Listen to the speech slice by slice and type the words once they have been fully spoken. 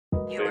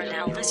You are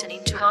now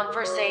listening to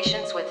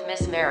Conversations with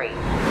Miss Mary.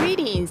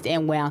 Greetings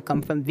and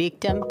welcome from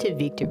Victim to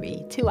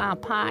Victory to our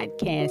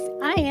podcast.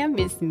 I am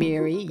Miss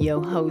Mary,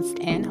 your host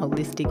and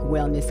holistic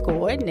wellness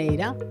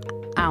coordinator.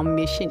 Our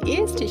mission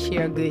is to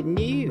share good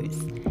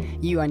news.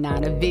 You are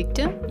not a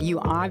victim, you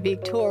are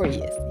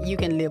victorious. You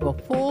can live a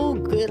full,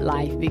 good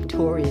life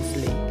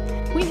victoriously.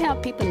 We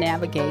help people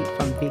navigate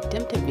from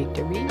victim to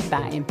victory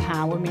by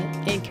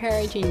empowerment,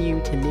 encouraging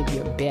you to live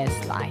your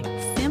best life.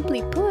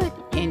 Simply put,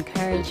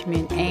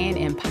 encouragement and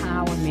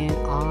empowerment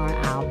are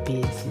our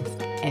business,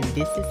 and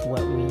this is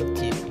what we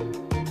do.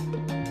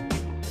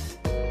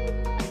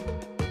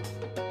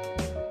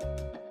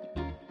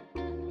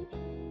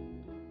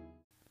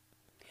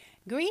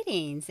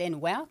 Greetings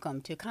and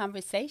welcome to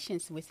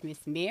Conversations with Miss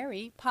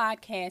Mary,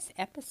 podcast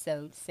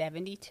episode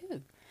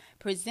 72,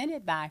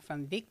 presented by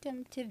From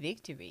Victim to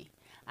Victory.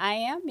 I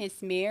am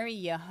Miss Mary,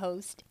 your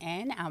host,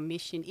 and our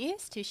mission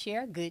is to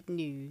share good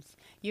news.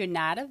 You're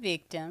not a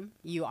victim,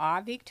 you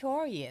are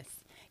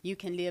victorious. You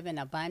can live an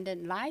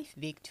abundant life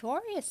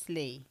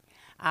victoriously.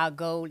 Our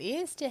goal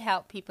is to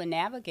help people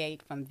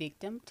navigate from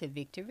victim to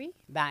victory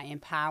by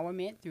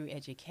empowerment through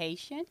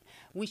education,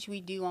 which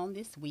we do on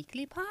this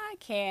weekly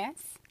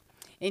podcast,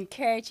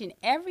 encouraging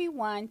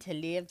everyone to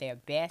live their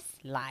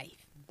best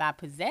life by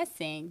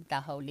possessing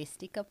the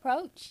holistic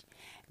approach,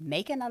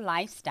 making a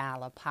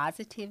lifestyle of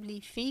positively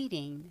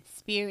feeding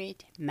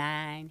spirit,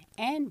 mind,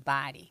 and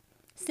body.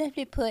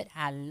 Simply put,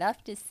 I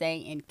love to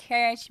say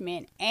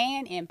encouragement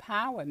and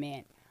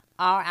empowerment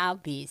are our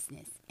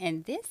business,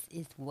 and this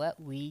is what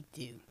we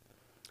do.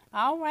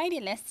 All righty,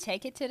 let's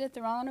take it to the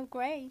throne of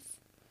grace.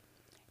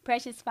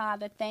 Precious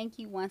Father, thank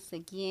you once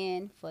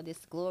again for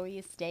this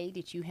glorious day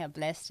that you have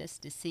blessed us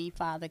to see,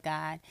 Father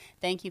God.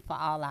 Thank you for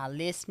all our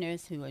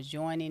listeners who are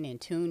joining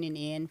and tuning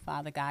in,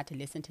 Father God, to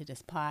listen to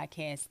this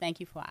podcast. Thank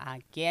you for our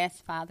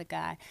guests, Father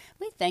God.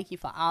 We thank you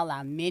for all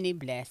our many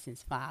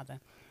blessings, Father.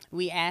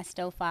 We ask,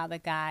 oh Father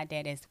God,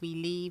 that as we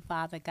leave,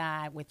 Father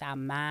God, with our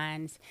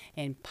minds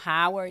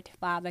empowered,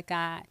 Father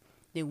God,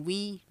 that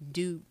we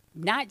do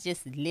not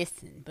just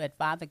listen, but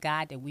Father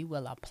God, that we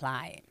will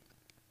apply it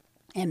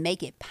and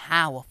make it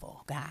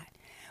powerful, God.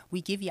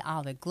 We give you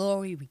all the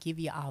glory, we give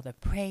you all the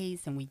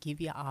praise, and we give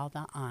you all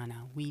the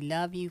honor. We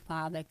love you,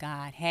 Father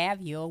God.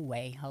 Have your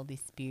way, Holy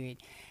Spirit,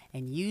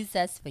 and use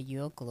us for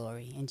your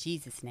glory. In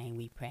Jesus' name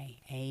we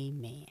pray.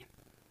 Amen.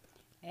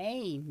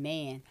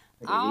 Amen.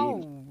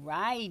 All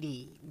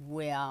righty.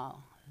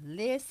 Well,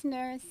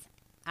 listeners,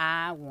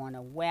 I want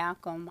to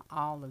welcome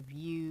all of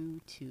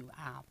you to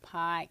our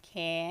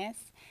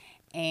podcast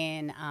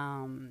and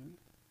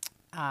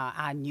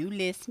our new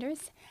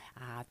listeners.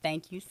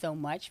 Thank you so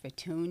much for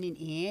tuning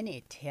in.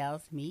 It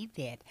tells me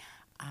that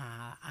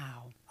our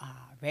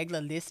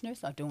regular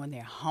listeners are doing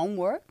their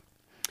homework.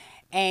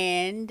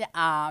 And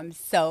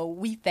so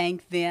we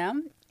thank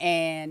them.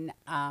 And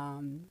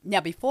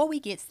now, before we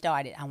get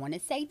started, I want to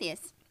say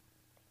this.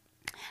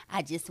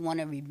 I just want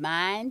to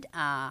remind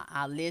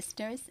our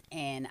listeners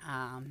and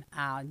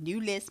our new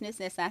listeners,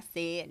 as I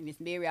said, Miss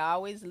Mary, I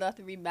always love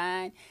to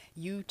remind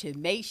you to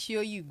make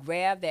sure you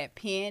grab that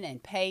pen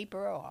and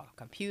paper or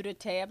computer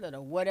tablet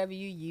or whatever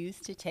you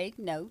use to take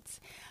notes,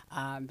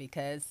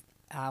 because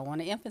I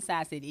want to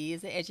emphasize it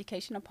is an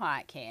educational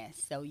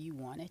podcast, so you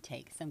want to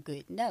take some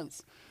good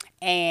notes.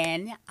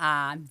 And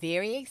I'm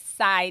very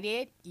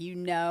excited,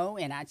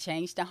 and I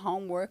changed the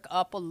homework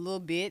up a little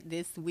bit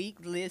this week,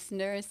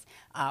 listeners,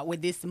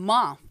 with this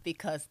month,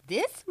 because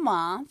this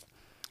month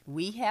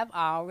we have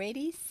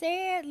already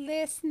said,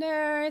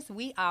 listeners,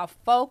 we are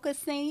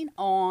focusing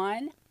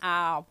on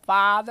our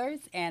fathers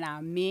and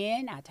our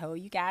men. I told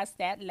you guys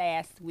that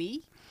last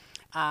week.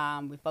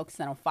 We're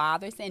focusing on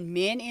fathers and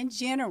men in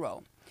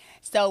general.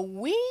 So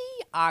we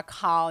are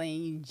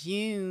calling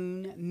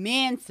June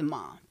Men's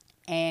Month,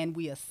 and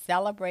we are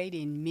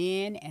celebrating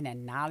men and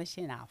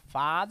acknowledging our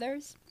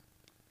fathers.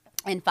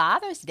 And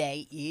Father's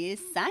Day is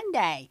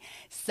Sunday.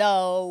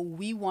 So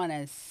we want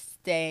to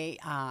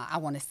I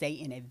want to say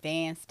in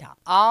advance to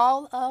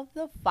all of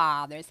the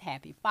fathers,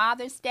 happy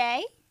Father's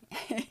Day.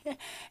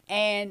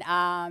 And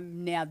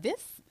now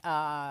this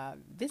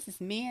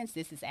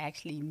is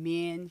actually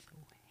Men's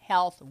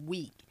Health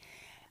Week.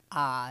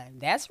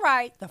 That's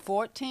right. The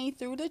 14th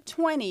through the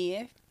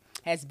 20th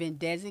has been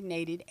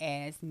designated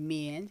as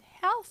Men's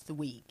Health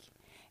Week.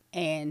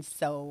 And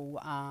so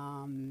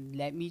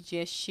let me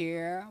just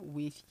share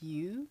with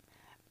you.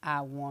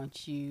 I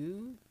want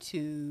you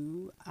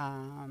to,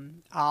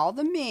 all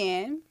the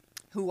men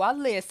who are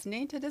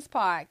listening to this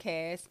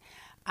podcast,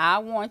 I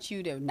want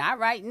you to, not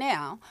right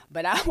now,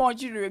 but I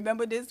want you to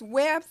remember this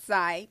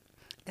website,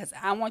 because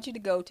I want you to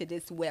go to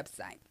this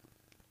website.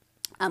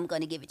 I'm going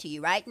to give it to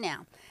you right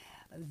now.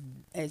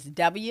 It's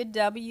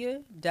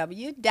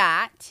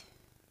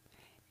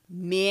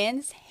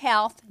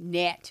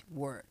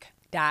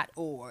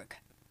www.menshealthnetwork.org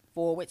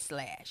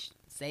 /.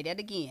 Say that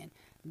again.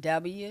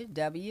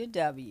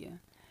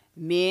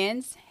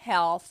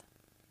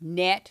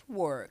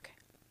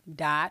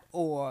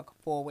 www.menshealthnetwork.org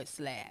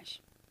 /.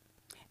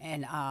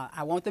 And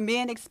I want the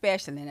men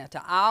especially. Now,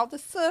 to all the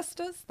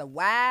sisters, the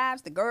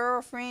wives, the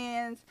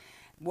girlfriends,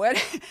 what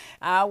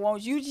I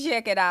want you to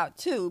check it out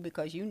too,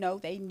 because you know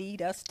they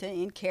need us to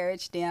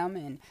encourage them,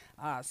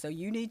 and so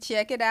you need to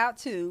check it out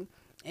too.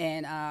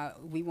 And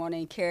we want to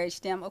encourage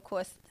them, of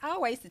course,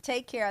 always to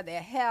take care of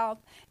their health.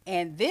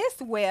 And this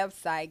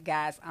website,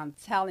 guys, I'm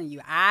telling you,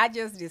 I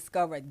just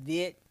discovered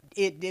it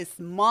this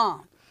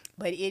month,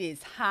 but it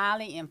is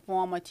highly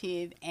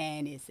informative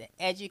and it's an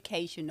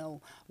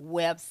educational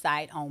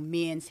website on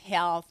men's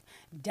health,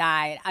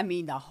 diet. I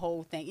mean, the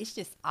whole thing. It's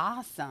just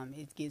awesome.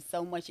 It gives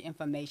so much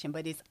information,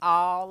 but it's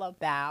all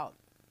about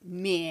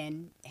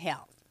men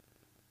health.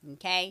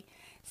 Okay?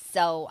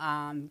 So,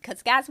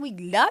 because guys, we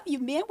love you,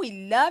 men.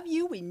 We love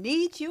you. We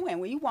need you,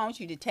 and we want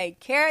you to take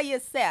care of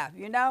yourself,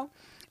 you know?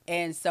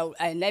 And so,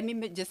 and let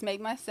me just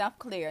make myself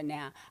clear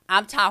now.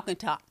 I'm talking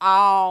to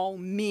all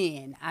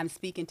men. I'm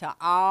speaking to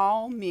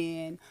all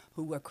men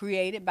who were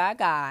created by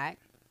God,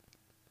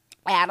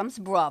 Adam's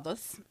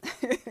brothers,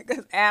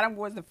 because Adam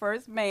was the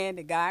first man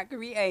that God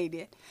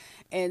created.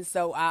 And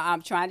so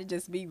I'm trying to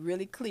just be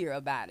really clear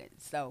about it.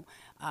 So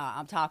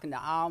I'm talking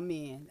to all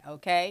men,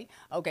 okay?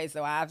 Okay,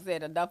 so I've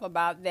said enough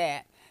about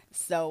that.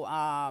 So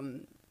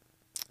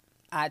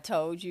I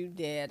told you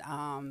that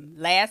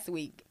last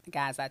week,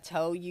 guys, I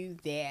told you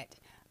that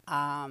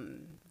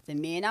the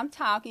men I'm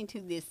talking to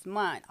this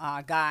month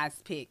are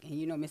God's pick. And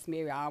you know, Miss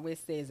Mary always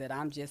says that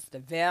I'm just a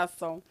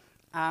vessel.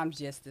 I'm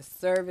just a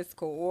service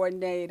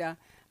coordinator.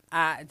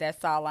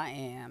 That's all I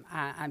am.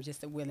 I'm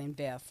just a willing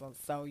vessel.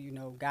 So, you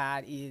know,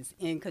 God is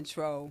in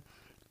control.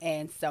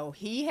 And so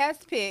he has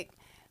picked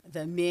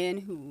the men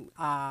who,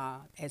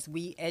 as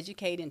we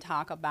educate and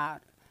talk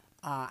about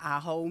our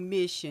whole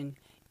mission,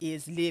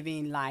 is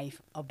living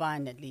life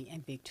abundantly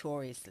and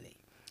victoriously.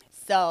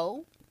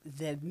 So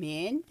the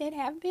men that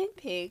have been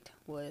picked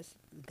was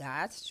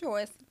God's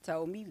choice.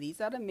 Told me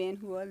these are the men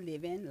who are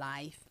living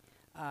life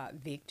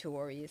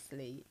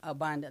victoriously,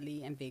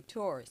 abundantly, and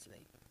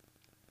victoriously.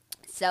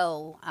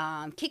 So,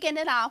 kicking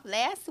it off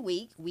last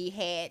week, we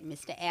had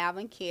Mr.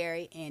 Alvin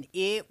Carey, and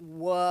it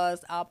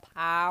was a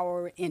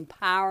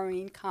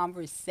empowering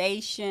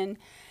conversation.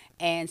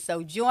 And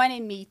so,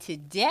 joining me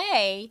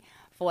today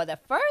for the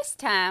first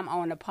time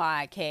on the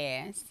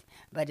podcast,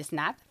 but it's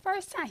not the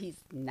first time.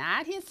 He's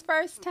not his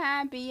first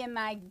time being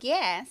my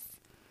guest,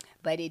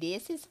 but it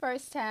is his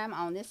first time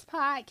on this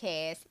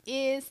podcast,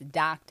 is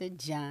Dr.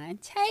 John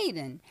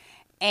Tatum.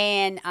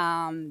 And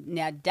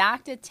now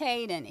Dr.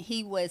 Tatum,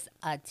 he was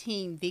a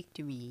Team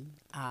Victory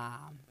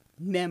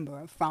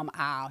member from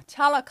our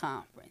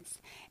teleconference.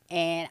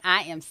 And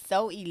I am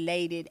so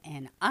elated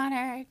and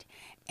honored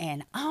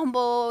and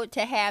humbled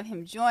to have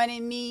him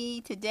joining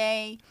me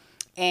today.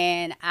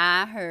 And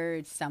I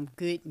heard some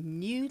good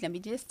news. Let me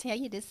just tell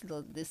you this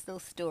little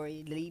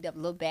story, lead up, a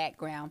little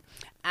background.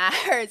 I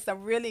heard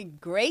some really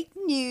great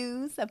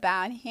news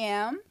about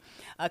him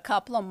a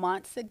couple of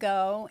months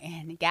ago,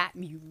 and it got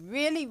me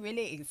really,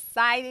 really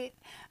excited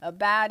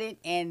about it.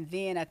 And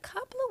then a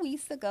couple of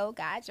weeks ago,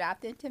 God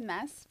dropped into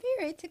my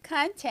spirit to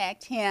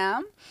contact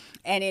him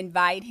and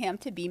invite him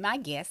to be my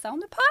guest on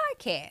the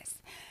podcast.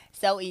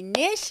 So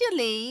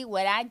initially,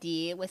 what I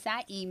did was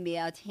I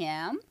emailed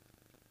him,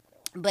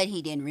 but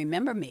he didn't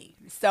remember me.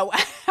 So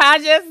I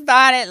just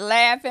started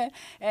laughing.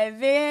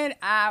 And then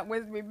I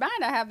was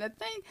reminded, I have to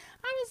think,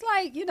 I was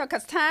like, you know,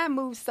 because time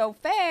moves so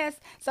fast.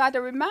 So I had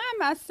to remind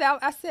myself,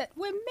 I said,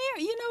 well,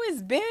 Mary, you know,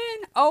 it's been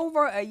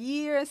over a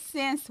year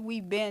since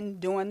we've been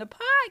doing the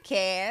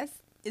podcast.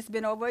 It's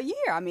been over a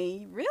year. I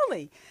mean,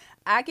 really,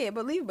 I can't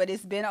believe it, but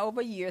it's been over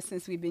a year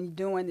since we've been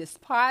doing this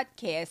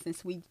podcast,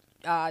 since we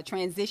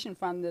transitioned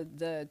from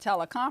the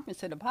teleconference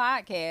to the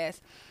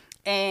podcast.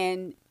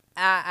 And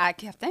I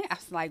kept thinking, I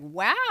was like,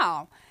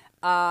 wow.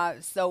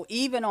 So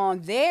even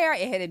on there,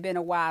 it had been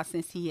a while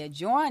since he had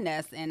joined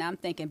us. And I'm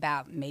thinking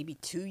about maybe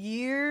 2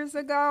 years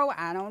ago.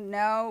 I don't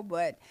know.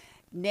 But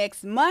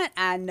next month,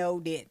 I know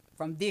that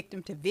from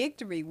Victim to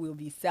Victory, we'll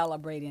be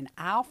celebrating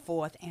our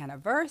 4th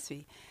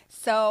anniversary.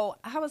 So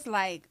I was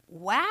like,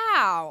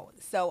 wow.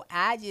 So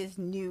I just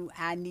knew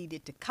I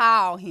needed to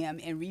call him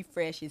and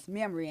refresh his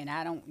memory. And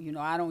I don't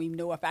even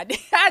know if I did,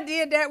 I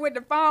did that with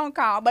the phone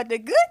call. But the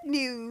good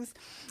news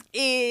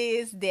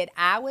is that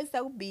I was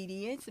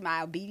obedient.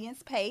 My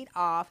obedience paid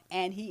off,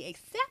 and he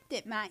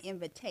accepted my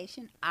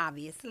invitation,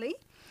 obviously.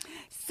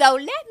 So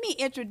let me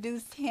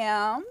introduce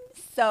him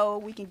so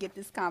we can get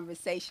this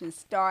conversation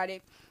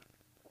started.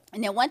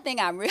 And then one thing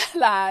I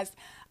realized,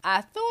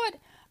 I thought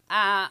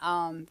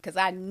because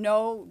I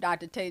know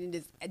Dr.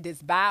 Tatum,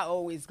 this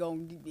bio is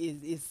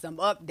some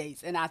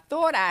updates, and I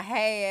thought I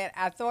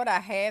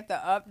had the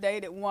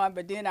updated one,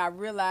 but then I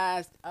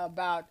realized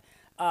about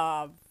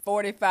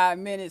 45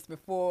 minutes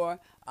before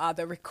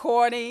the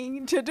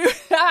recording to do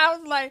it, I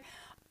was like,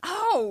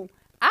 oh,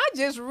 I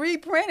just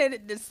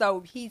reprinted it,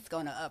 so he's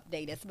going to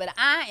update us. But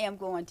I am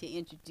going to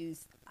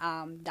introduce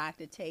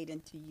Dr.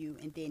 Tatum to you,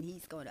 and then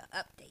he's going to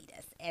update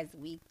us as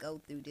we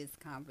go through this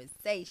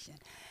conversation.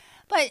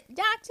 But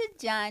Dr.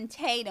 John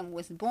Tatum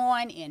was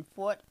born in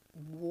Fort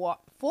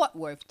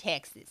Worth,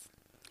 Texas.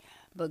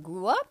 but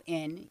grew up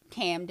in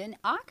Camden,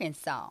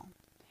 Arkansas.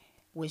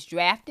 Was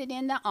drafted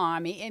in the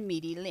Army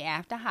immediately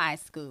after high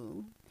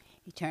school.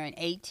 He turned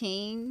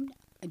 18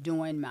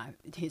 during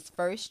his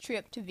first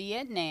trip to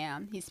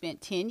Vietnam. He spent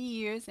 10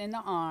 years in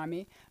the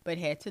Army but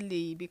had to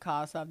leave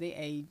because of the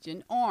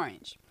Agent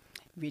Orange.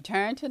 He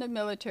returned to the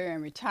military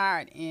and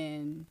retired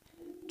in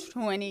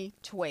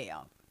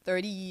 2012,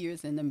 30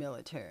 years in the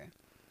military.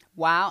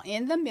 While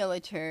in the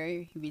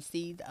military, he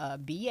received a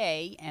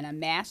BA and a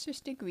master's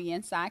degree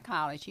in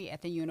psychology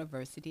at the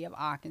University of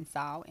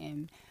Arkansas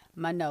in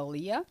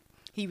Magnolia.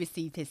 He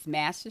received his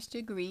master's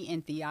degree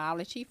in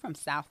theology from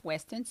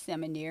Southwestern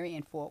Seminary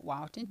in Fort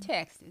Walton,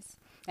 Texas.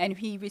 And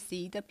he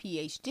received a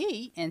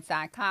PhD in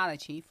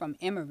psychology from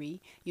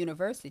Emory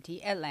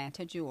University,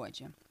 Atlanta,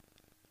 Georgia.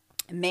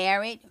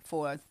 Married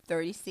for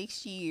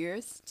 36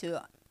 years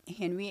to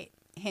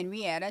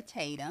Henrietta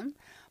Tatum,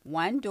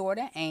 one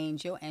daughter,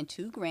 Angel, and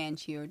two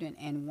grandchildren,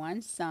 and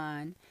one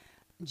son,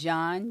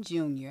 John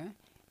Jr.,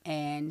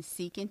 and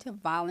seeking to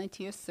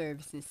volunteer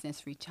services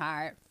since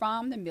retired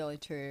from the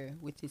military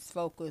with his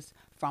focus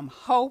from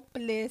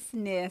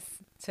hopelessness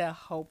to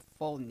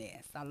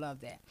hopefulness. I love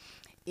that.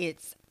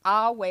 It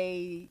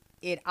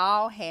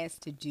all has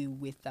to do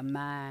with the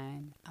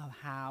mind of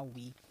how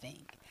we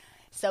think.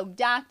 So,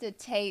 Dr.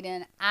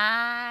 Tatum,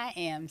 I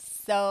am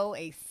so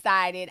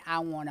excited. I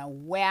want to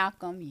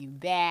welcome you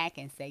back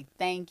and say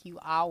thank you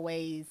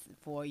always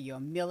for your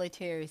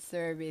military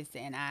service.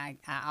 And I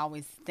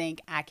always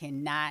think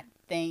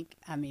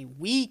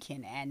we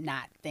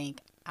cannot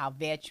thank our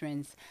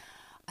veterans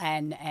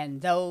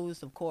and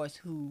those, of course,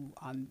 who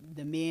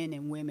the men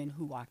and women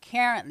who are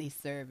currently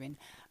serving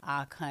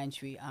our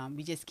country.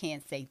 We just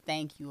can't say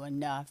thank you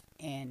enough.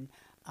 And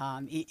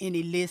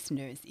any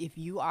listeners, if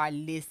you are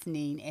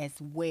listening as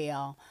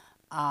well,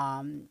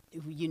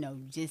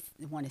 just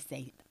want to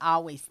say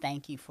always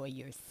thank you for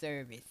your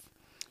service.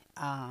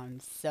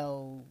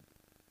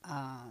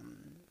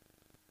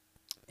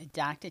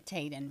 Dr.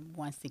 Tatum,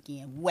 once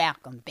again,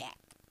 welcome back.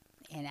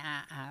 And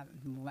I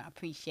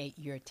appreciate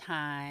your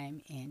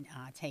time and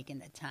taking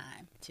the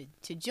time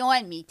to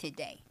join me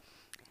today.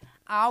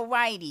 All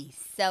righty.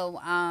 So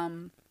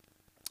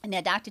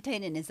now, Dr.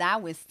 Tatum, as I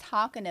was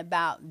talking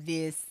about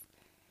this,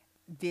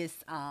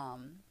 as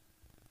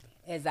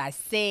I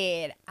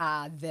said,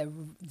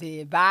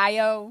 the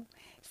bio.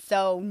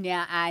 So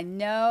now I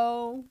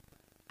know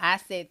I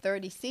said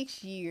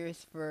 36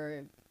 years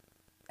for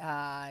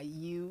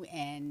you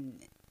and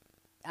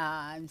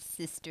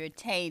Sister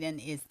Tatum.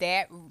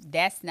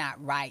 That's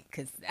not right?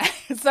 Cause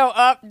so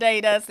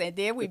update us, and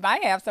then we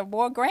might have some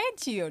more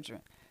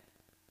grandchildren.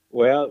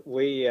 Well,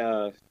 we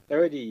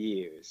 30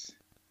 years.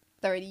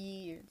 30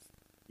 years.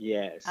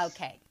 Yes.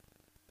 Okay.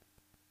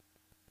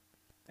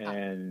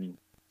 And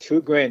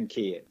two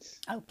grandkids.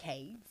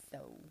 Okay.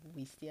 So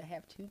we still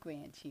have two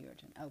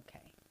grandchildren.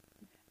 Okay.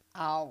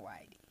 All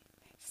righty.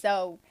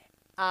 So,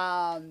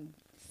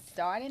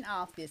 starting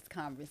off this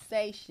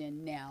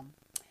conversation now,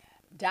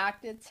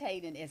 Dr.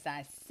 Tatum, as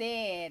I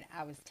said,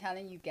 I was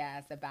telling you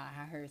guys about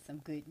I heard some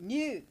good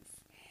news.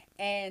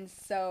 And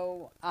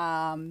so,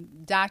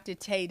 Dr.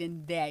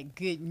 Tatum, that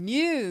good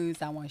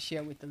news I want to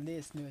share with the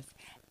listeners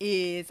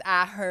is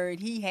I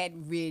heard he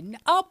had written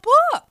a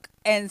book.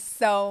 And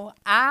so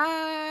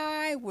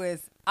I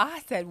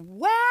said,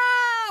 wow,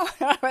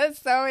 I was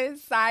so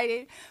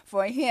excited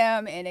for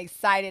him and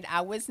excited.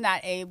 I was not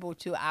able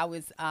to,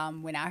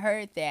 when I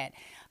heard that,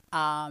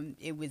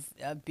 it was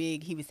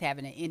he was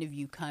having an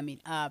interview coming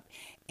up,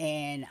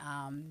 and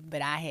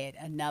but I had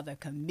another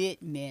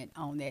commitment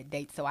on that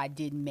date, so I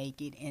didn't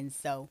make it. And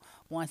so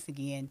once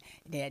again,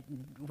 that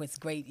was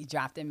great. It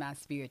dropped in my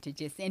spirit to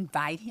just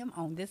invite him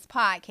on this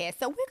podcast.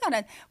 So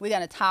we're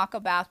gonna talk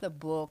about the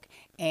book,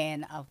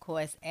 and of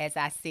course, as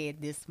I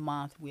said, this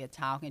month we're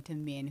talking to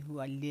men who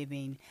are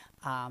living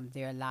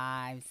their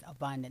lives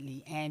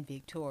abundantly and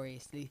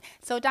victoriously.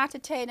 So, Dr.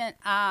 Tatum,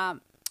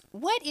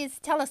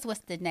 tell us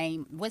what's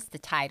the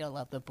title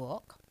of the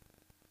book?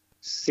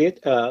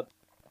 Sit up,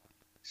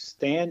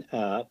 stand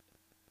up,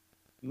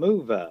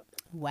 move up.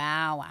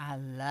 Wow, I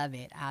love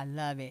it. I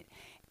love it.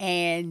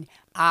 And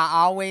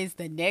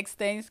the next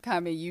thing's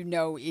coming,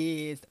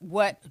 is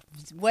what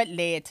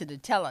led to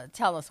tell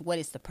us what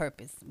is the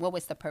purpose? What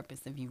was the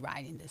purpose of you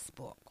writing this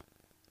book?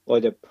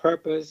 Well, the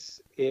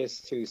purpose is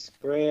to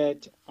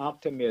spread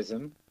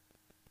optimism,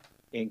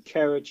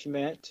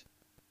 encouragement,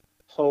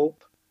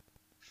 hope,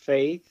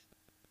 faith,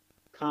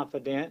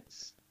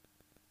 confidence,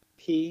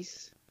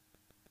 peace,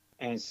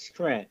 and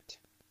strength.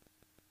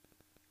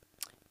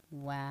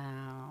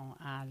 Wow,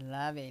 I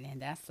love it,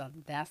 and that's a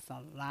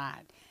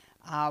lot.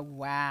 Oh,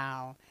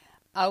 wow.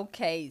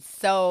 Okay,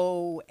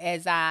 so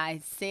as I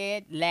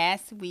said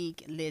last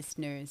week,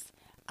 listeners,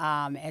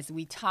 as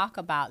we talk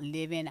about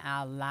living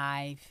our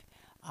life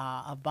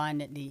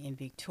abundantly and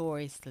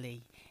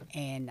victoriously,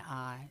 and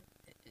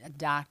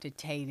Dr.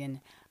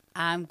 Tatum,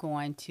 I'm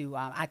going to.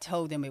 I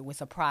told them it was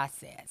a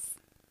process.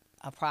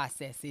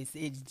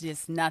 It's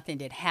just nothing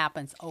that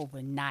happens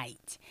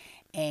overnight,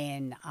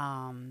 and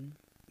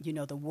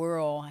the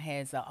world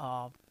has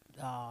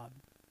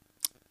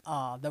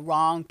the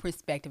wrong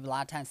perspective. A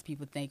lot of times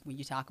people think when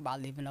you talk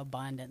about living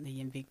abundantly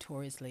and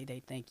victoriously, they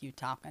think you're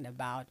talking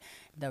about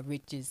the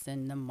riches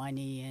and the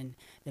money and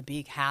the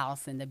big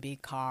house and the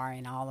big car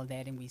and all of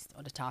that. And we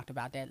sort of talked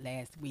about that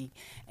last week.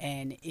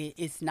 And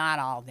it's not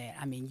all that.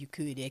 I mean,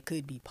 it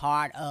could be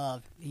part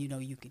of,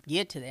 you could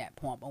get to that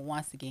point. But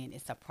once again,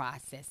 it's a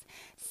process.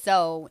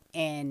 So,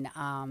 and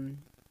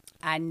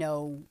I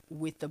know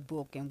with the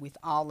book and with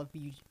all of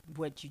you,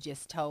 what you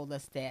just told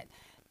us, that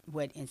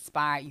what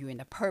inspired you and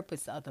the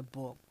purpose of the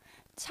book.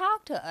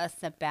 Talk to us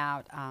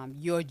about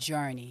your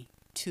journey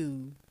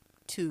to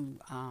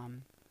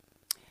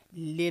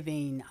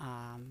living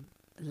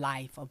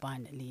life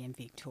abundantly and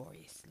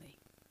victoriously.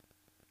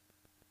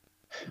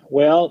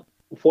 Well,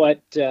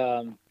 what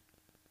the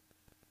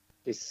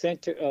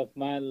center of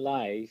my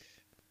life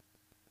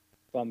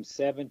from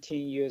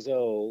 17 years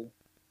old,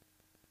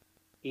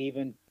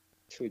 even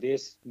to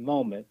this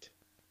moment,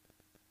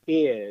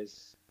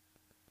 is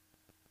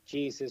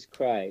Jesus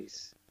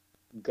Christ,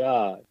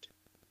 God,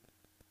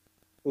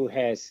 who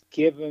has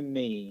given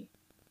me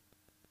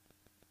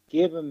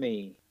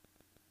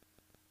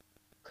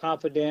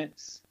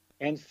confidence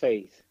and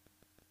faith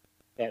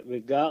that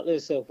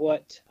regardless of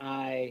what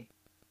I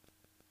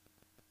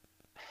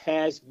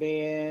has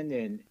been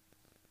and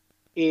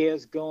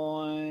is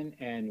going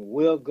and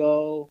will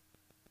go,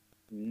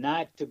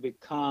 not to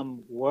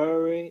become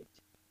worried,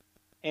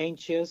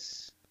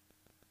 anxious,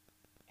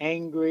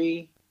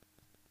 angry,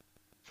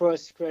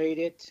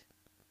 frustrated,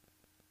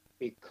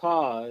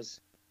 because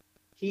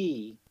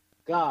He,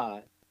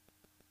 God,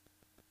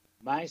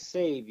 my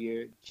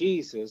Savior,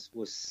 Jesus,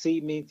 will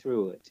see me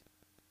through it.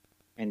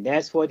 And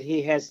that's what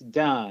He has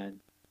done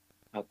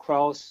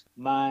across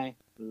my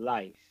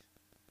life.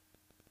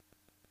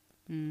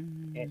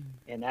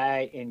 And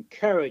I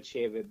encourage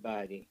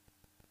everybody,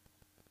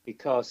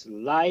 because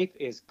life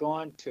is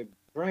going to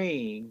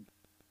bring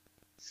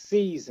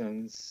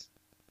seasons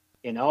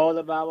in all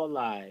of our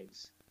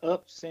lives,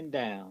 ups and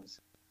downs,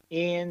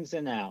 ins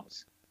and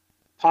outs,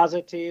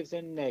 positives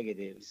and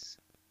negatives.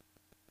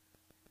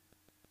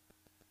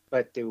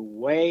 But the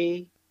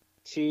way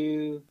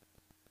to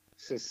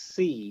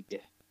succeed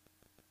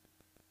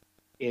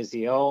is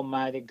the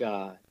Almighty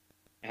God.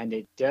 And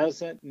it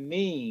doesn't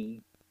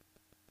mean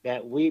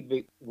that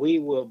we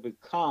will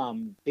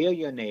become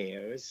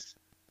billionaires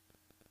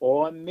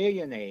or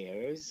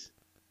millionaires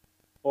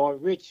or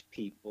rich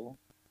people,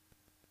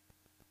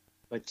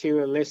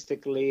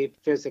 materialistically,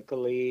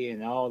 physically,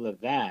 and all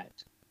of that.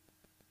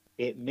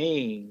 It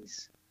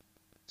means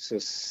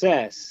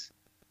success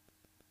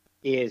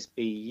is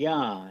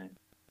beyond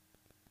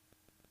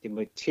the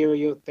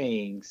material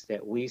things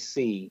that we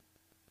see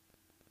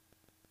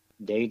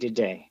day to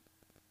day.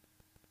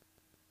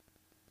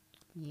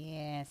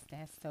 Yes,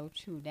 that's so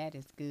true. That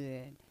is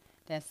good.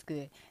 That's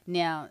good.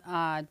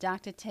 Now,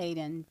 Dr.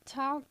 Tatum,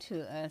 talk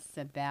to us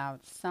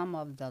about some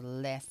of the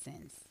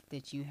lessons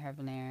that you have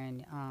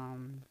learned,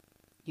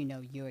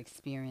 your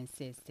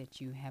experiences that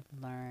you have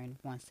learned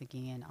once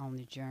again on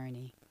the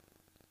journey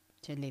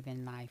to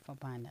living life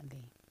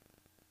abundantly.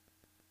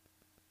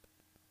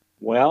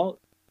 Well,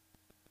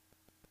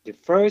 the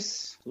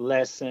first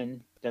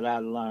lesson that I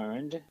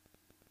learned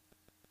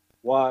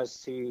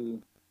was to,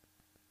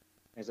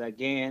 as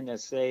again, I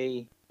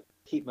say,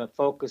 keep my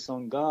focus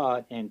on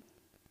God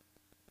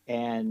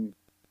and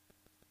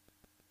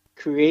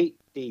create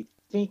the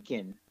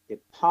thinking, the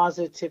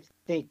positive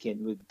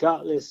thinking,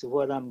 regardless of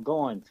what I'm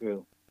going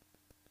through.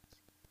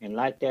 And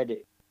like that,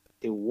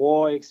 the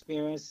war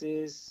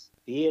experiences,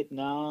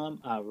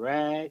 Vietnam,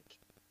 Iraq,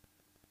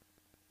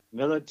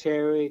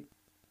 military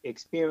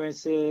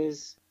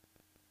experiences,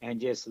 and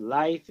just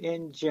life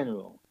in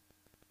general,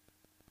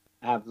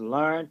 I've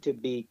learned to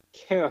be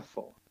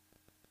careful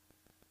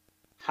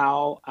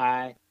how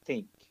I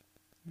think.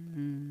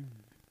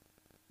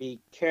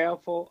 Be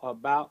careful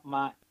about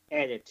my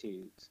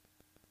attitudes,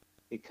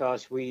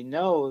 because we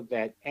know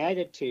that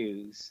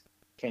attitudes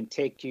can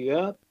take you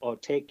up or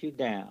take you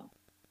down,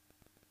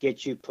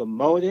 get you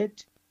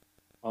promoted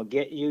or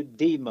get you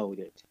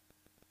demoted.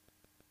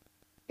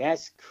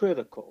 That's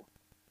critical.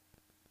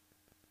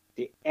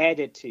 The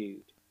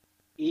attitude.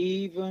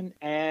 Even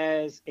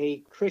as a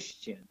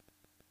Christian,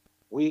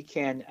 we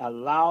can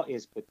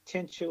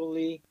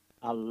potentially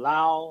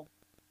allow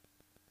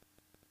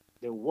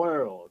the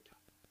world,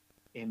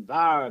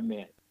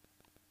 environment,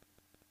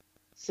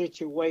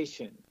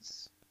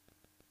 situations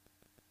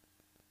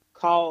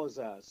cause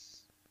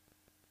us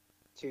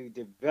to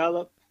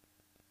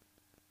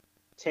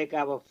take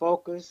our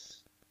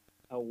focus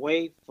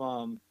away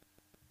from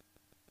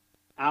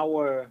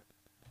our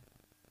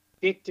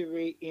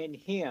victory in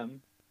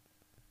Him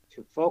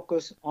to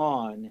focus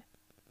on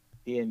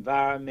the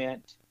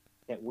environment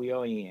that we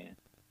are in.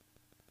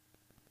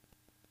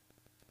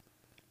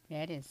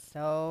 That is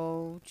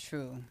so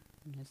true.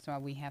 That's why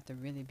we have to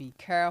really be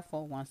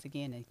careful once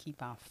again and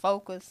keep our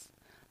focus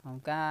on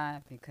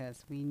God,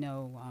 because we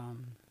know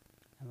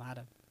a lot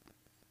of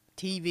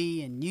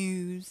TV and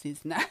news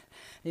is not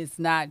it's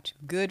not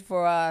good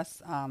for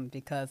us,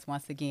 because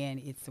once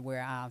again it's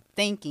where our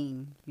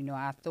thinking,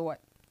 our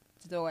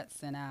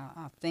thoughts and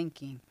our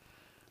thinking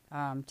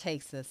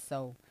takes us.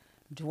 So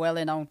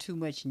dwelling on too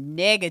much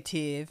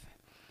negative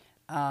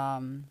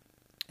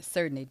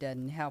certainly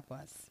doesn't help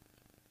us.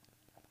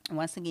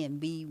 Once again,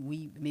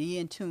 be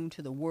in tune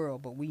to the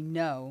world, but we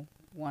know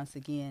once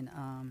again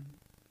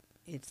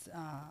it's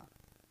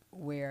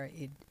where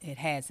it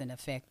has an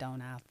effect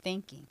on our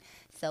thinking.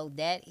 So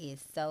that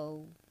is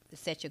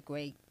such a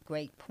great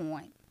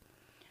point.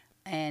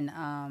 And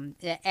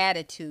the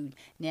attitude.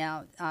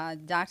 Now,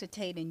 Dr.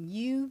 Tatum,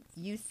 you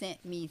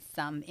sent me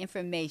some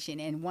information,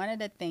 and one of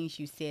the things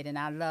you said, and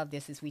I love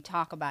this, is we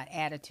talk about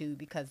attitude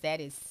because that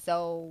is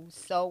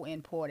so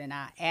important.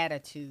 Our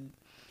attitude.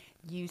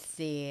 You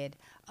said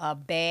a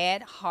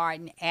bad heart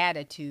and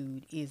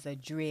attitude is a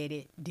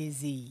dreaded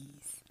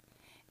disease.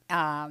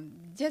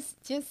 Just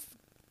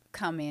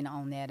comment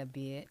on that a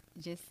bit.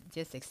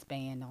 Just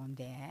expand on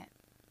that.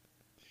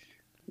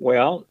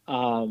 Well,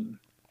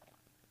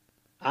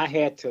 I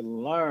had to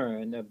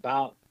learn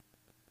about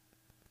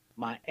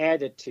my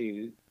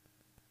attitude.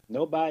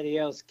 Nobody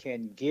else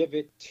can give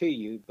it to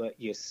you but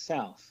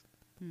yourself.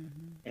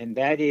 Mm-hmm. And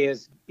that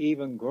is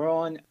even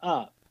growing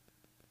up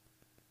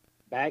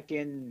back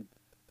in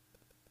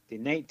the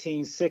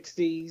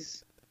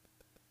 1960s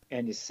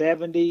and the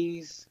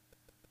 70s.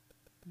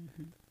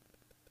 Mm-hmm.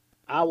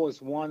 I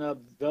was one of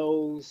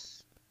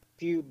those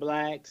few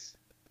blacks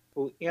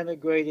who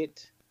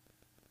integrated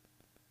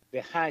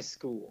the high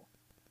school.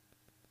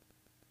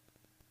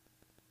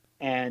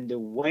 And the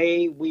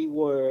way we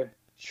were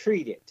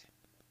treated,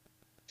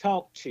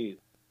 talked to,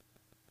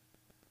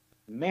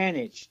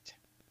 managed,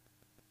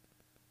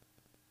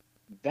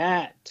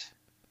 that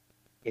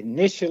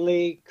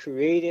initially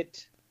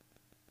created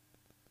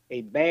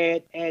a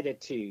bad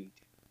attitude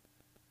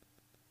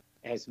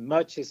as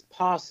much as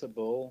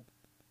possible.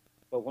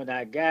 But when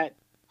I got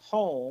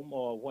home,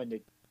 or when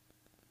the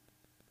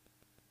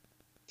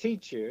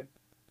teacher,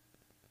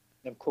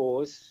 of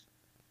course,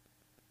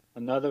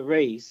 another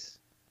race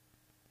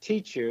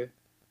teacher,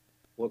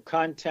 would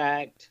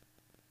contact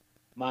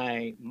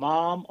my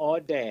mom or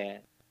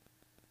dad,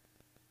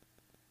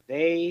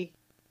 they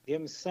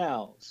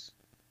themselves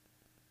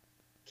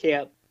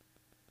kept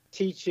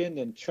teaching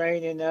and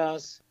training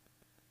us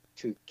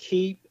to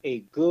keep a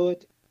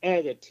good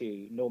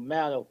attitude no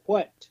matter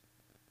what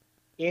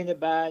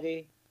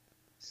anybody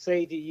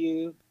say to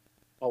you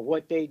or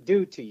what they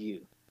do to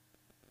you.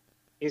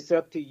 It's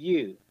up to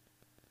you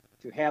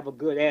to have a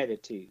good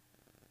attitude.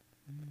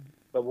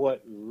 But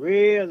what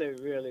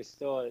really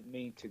started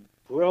me to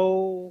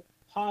grow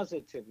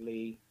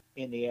positively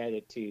in the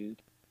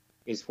attitude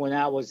is when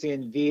I was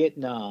in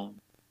Vietnam.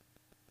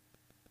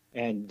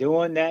 And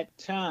during that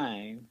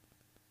time,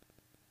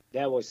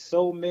 there were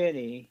so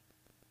many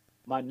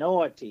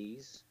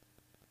minorities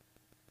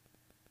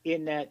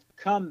in that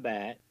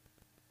combat,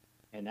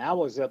 and I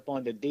was up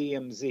on the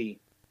DMZ,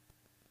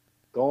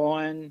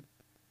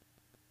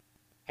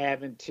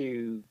 having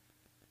to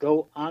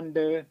go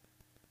under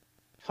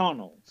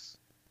tunnels.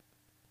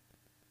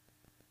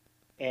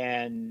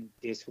 And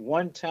this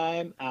one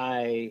time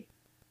I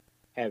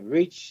had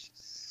reached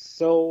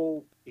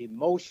so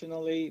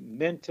emotionally,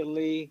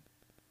 mentally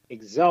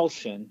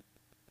exhaustion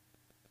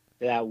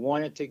that I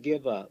wanted to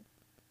give up.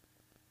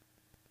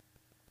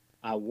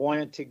 I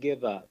wanted to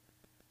give up.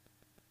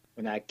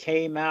 When I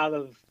came out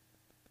of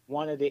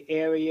one of the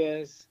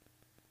areas,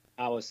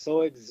 I was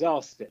so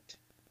exhausted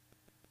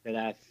that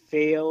I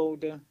fell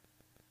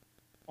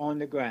on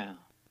the ground.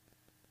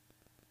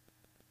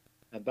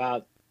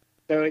 About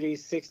 30,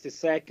 60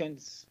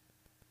 seconds,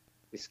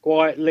 the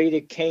squad leader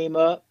came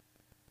up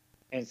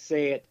and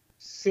said,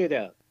 "Sit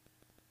up."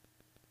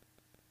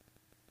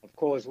 Of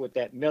course, with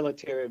that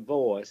military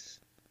voice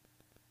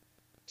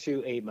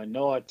to a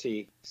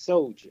minority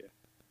soldier.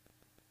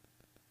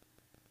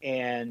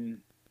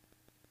 And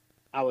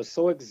I was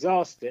so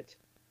exhausted,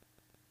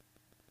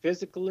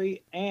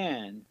 physically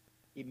and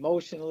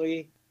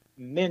emotionally,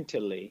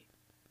 mentally,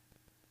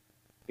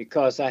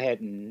 because I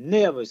had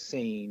never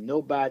seen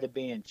nobody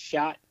being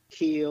shot,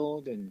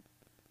 killed, and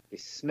the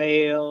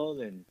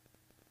smell and,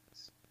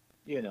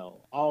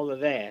 all of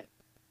that.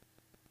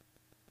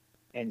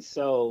 And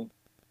so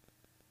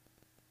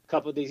a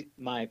couple of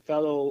my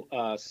fellow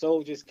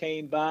soldiers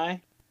came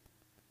by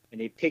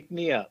and they picked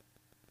me up.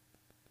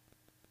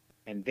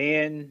 And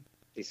then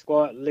the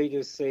squad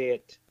leader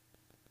said,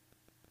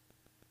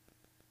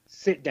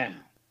 "Sit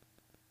down.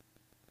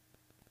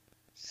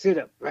 Sit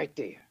up right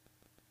there."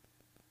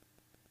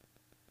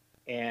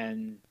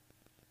 And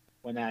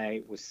when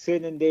I was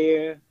sitting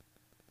there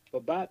for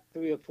about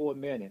 3 or 4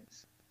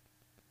 minutes,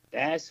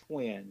 that's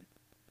when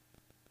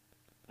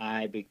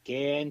I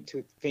began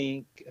to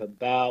think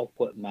about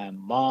what my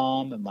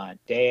mom and my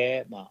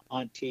dad, my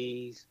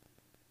aunties,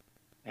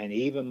 and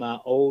even my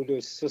older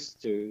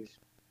sisters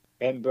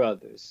and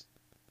brothers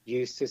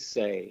used to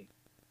say: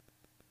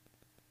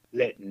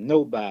 "Let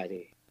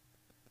nobody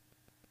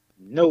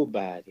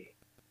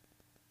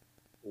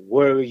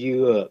worry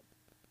you up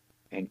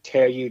and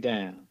tear you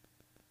down.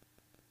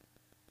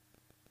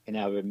 And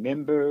I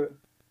remember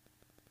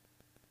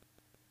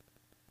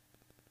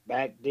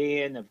back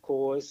then, of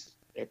course,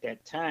 at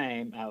that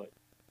time,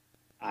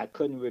 I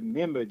couldn't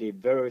remember the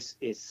verse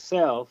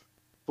itself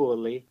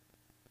fully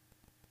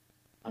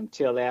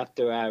until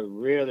after I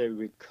really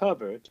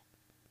recovered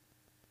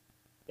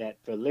that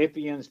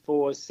Philippians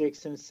 4,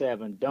 6, and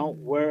 7. Don't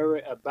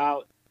worry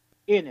about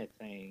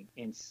anything.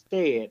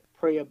 Instead,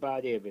 pray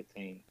about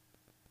everything.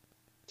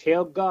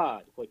 Tell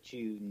God what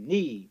you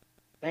need.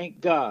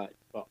 Thank God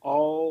for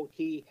all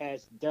He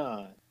has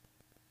done.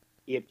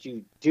 If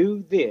you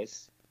do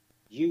this,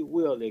 you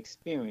will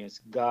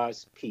experience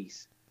God's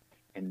peace.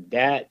 And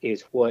that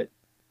is what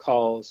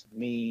caused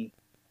me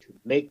to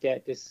make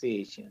that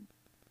decision.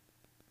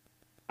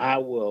 I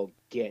will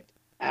get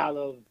out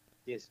of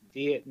this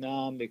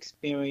Vietnam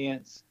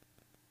experience,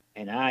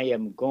 and I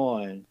am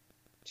going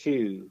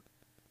to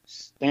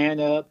stand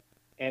up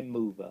and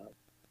move up.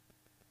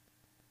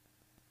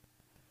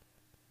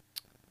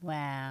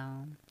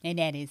 Wow. And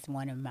that is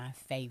one of my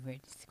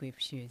favorite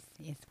scriptures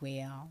as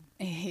well.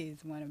 It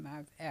is one of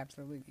my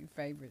absolutely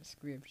favorite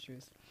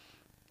scriptures.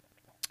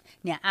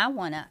 Now I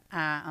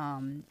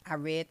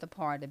read the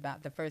part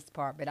about the first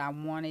part, but I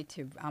want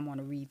to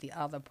read the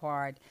other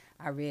part.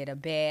 I read a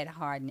bad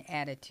heart and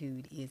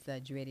attitude is a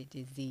dreaded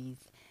disease.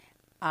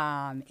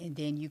 And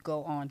then you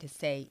go on to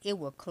say it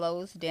will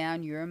close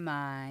down your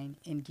mind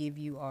and give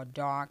you a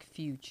dark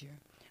future.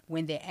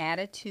 When the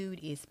attitude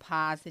is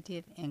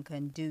positive and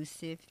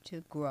conducive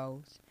to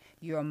growth,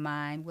 your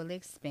mind will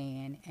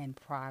expand and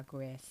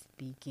progress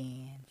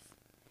begins.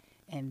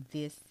 And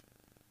this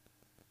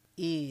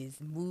is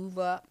move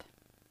up,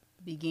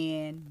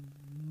 begin,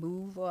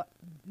 move up,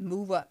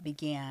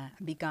 began,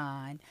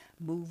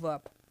 move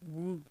up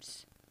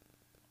roots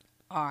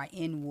are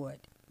inward,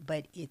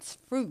 but its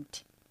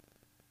fruit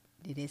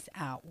it is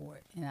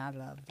outward, and I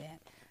love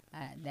that.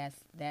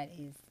 That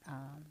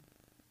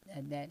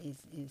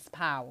is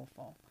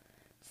powerful.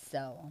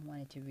 So I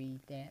wanted to read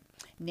that.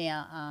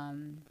 Now,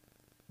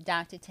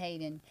 Dr.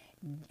 Tatum,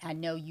 I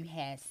know you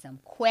had some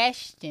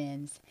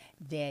questions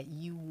that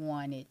you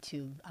wanted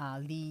to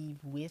leave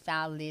with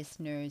our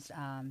listeners.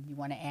 You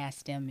want to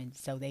ask them, and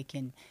so they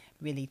can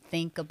really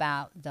think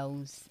about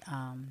those,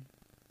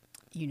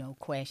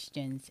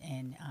 questions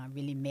and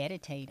really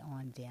meditate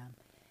on them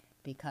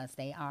because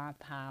they are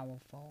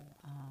powerful.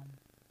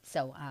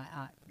 So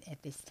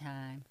at this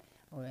time,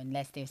 or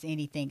unless there's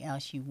anything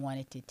else you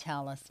wanted to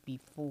tell us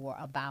before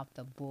about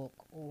the book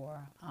or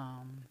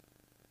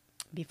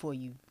before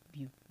you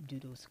do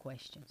those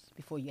questions,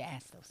 before you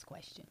ask those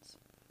questions.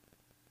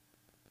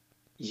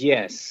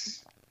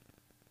 Yes.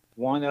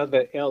 One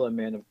other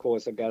element, of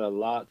course, I got a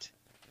lot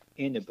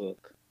in the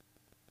book,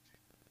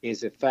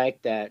 is the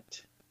fact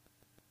that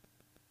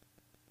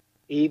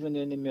even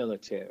in the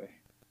military,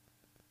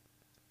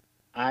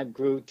 I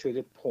grew to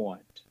the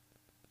point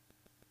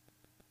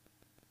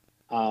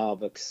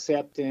of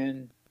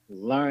accepting,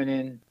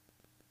 learning,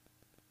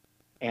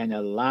 and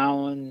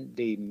allowing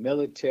the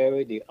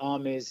military, the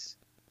Army's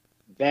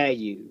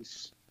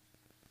values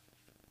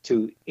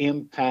to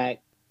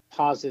impact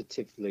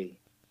positively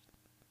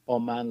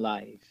on my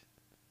life.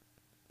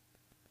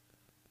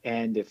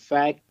 And the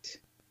fact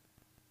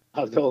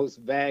of those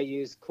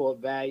values, core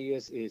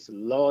values, is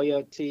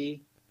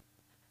loyalty,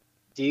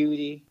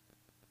 duty,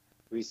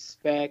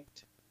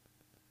 respect,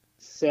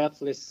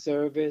 selfless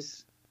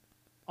service,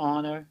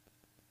 honor,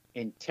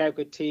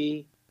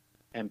 integrity,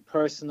 and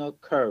personal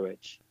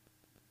courage.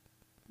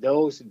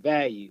 Those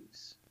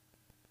values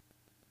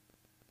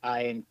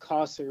I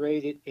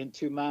incarcerated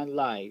into my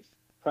life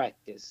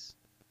practice.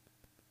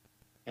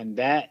 And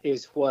that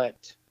is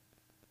what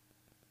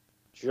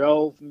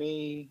drove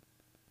me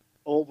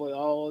over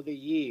all the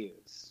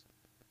years.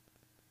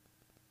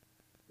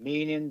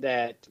 Meaning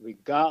that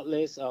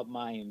regardless of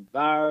my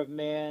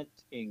environment,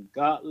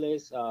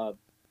 regardless of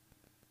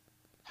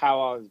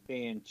how I was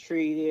being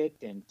treated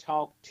and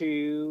talked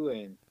to,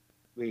 and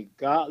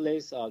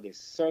regardless of the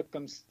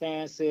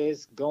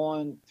circumstances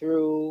going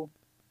through,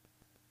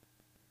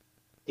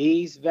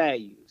 these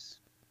values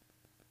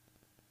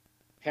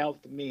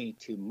helped me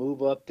to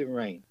move up the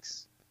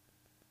ranks.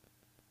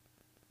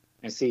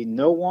 And see,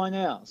 no one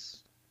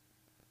else,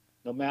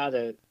 no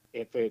matter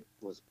if it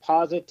was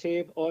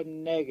positive or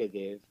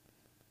negative,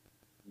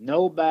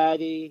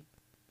 nobody,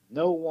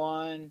 no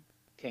one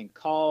can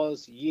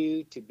cause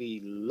you to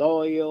be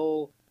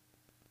loyal,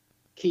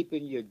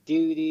 keeping your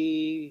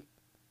duty,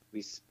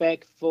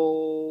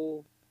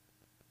 respectful,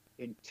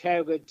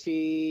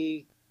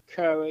 integrity,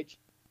 courage.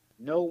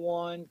 No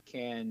one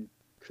can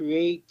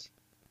create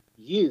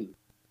you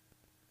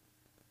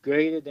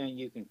greater than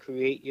you can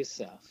create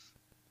yourself.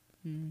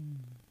 And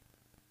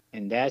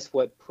that's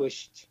what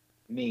pushed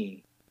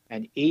me.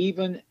 And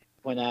even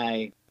when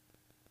I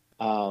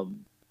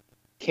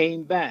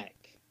came back,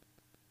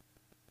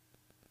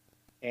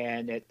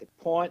 and at the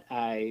point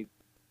I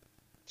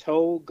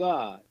told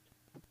God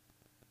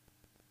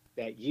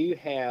that you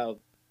have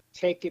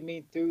taken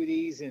me through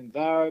these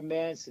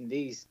environments and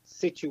these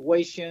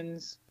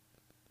situations,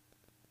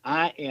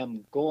 I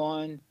am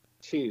going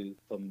to,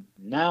 from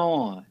now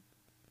on,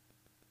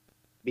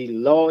 be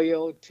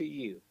loyal to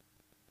you.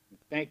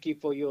 Thank you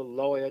for your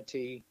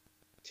loyalty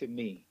to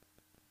me.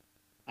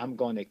 I'm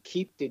going to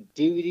keep the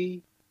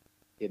duty,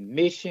 the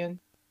mission,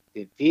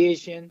 the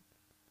vision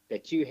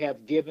that you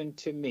have given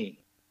to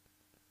me.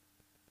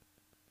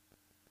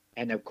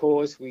 And of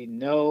course, we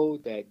know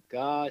that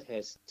God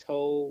has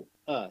told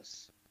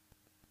us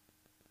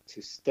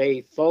to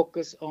stay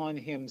focused on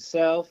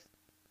Himself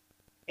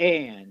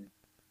and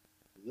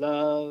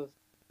love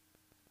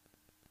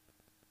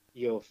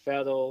your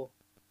fellow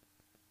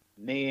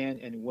men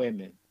and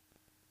women.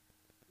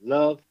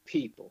 Love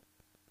people,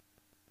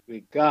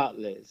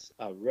 regardless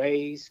of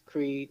race,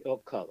 creed, or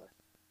color.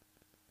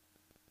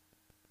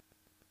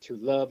 To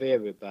love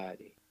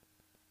everybody.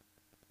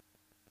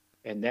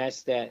 And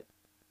that's that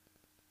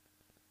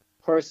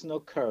personal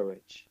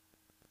courage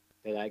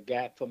that I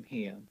got from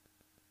Him.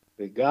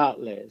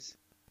 Regardless,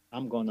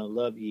 I'm going to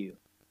love you.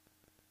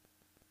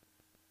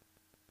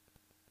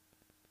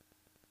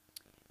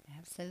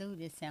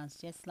 Absolutely. It sounds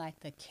just like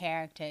the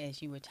character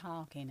as you were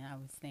talking. I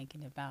was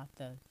thinking about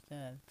the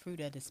fruit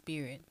of the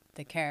Spirit,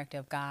 the character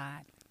of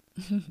God.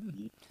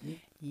 Mhm.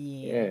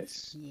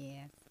 Yes, Yes.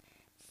 yes.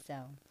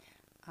 So,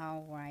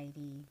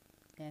 alrighty.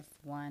 That's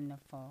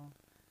wonderful.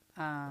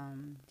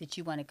 Did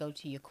you want to go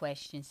to your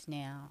questions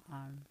now,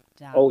 Oh,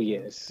 Dr.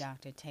 yes.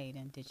 Dr.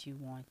 Tatum? Did you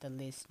want the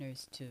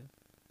listeners to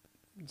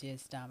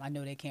just I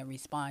know they can't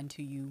respond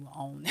to you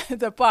on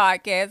the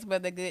podcast,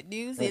 but the good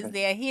news is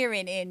they're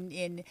hearing,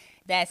 and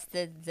that's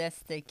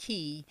the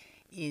key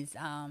is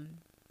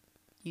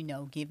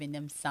giving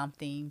them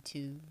something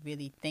to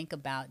really think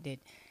about that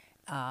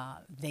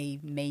they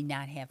may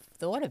not have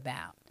thought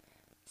about.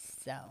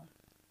 So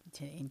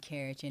to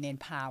encourage and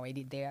empower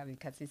it there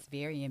because it's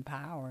very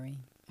empowering.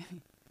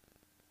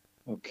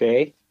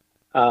 Okay.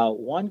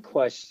 One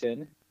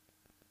question,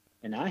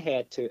 and I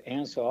had to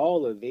answer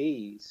all of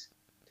these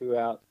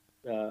throughout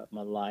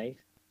my life,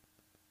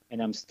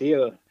 and I'm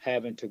still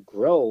having to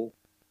grow.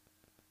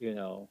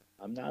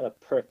 I'm not a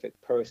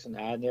perfect person.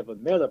 I never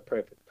met a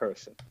perfect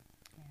person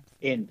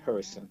in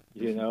Absolutely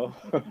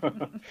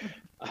person.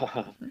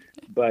 Uh,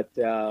 but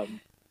um,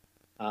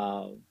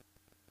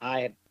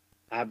 I,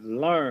 I've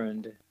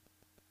learned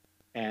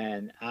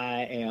and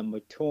I am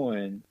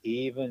maturing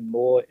even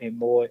more and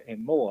more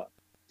and more.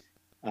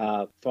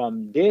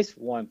 From this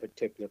one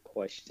particular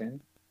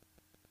question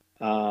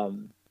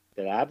um,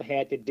 that I've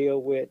had to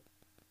deal with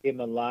in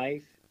my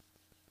life,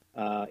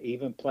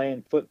 even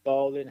playing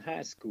football in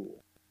high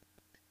school.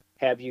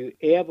 Have you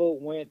ever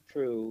went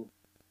through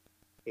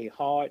a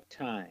hard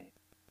time,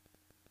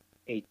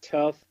 a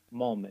tough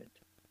moment,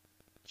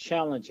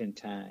 challenging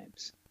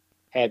times?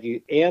 Have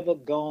you ever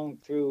gone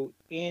through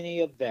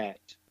any of that?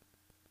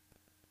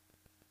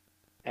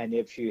 And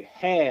if you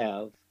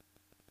have,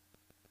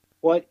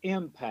 what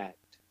impact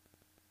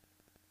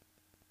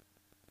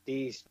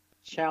these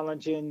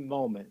challenging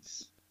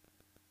moments,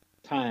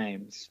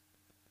 times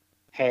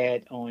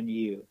had on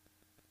you?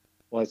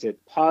 Was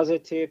it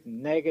positive,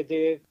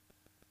 negative?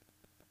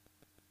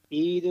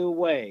 Either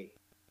way,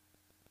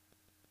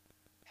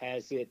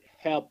 has it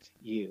helped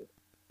you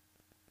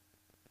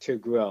to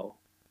grow,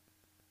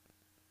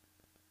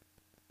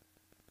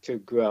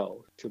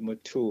 to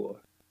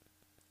mature,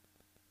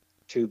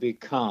 to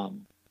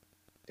become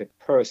the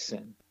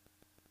person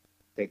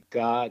that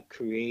God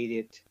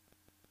created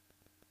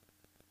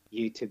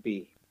you to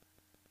be?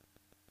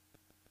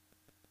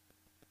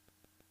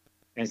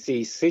 And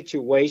see,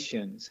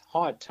 situations,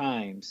 hard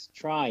times,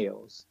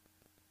 trials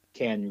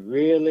can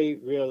really,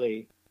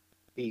 really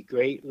be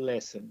great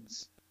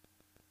lessons.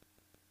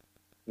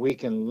 We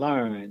can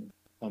learn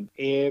from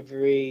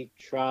every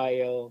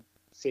trial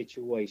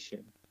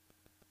situation,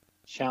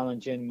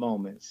 challenging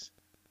moments.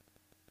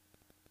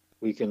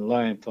 We can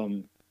learn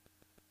from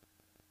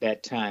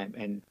that time.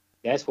 And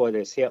that's what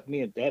has helped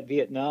me. That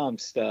Vietnam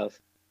stuff,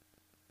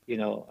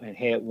 and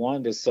had one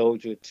of the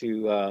soldier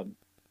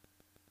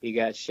he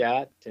got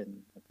shot.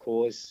 And of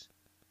course,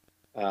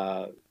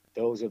 uh,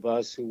 those of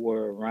us who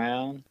were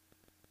around,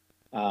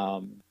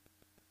 um,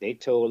 they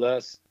told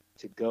us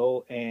to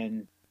go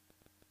and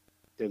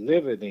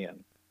deliver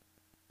them.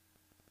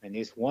 And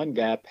this one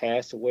guy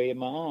passed away in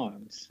my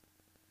arms.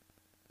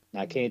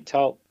 And I can't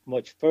talk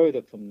much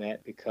further from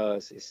that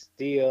because it's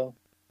still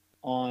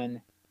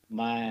on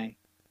my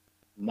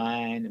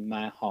mind and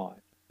my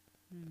heart.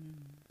 Mm.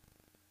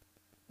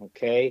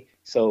 Okay?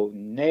 So,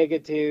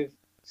 negative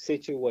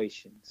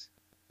situations.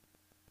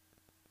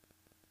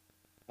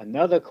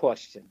 Another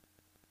question: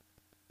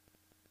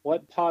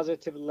 what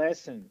positive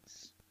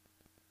lessons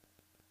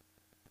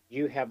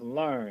you have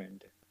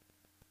learned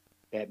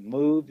that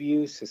move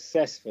you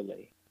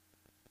successfully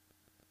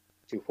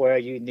to where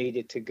you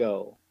needed to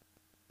go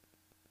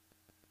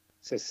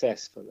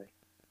successfully?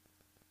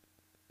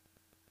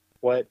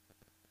 What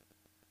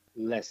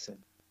lesson?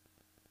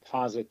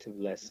 Positive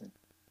lesson.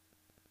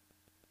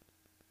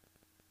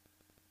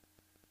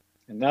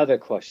 Another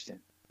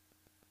question: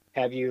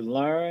 have you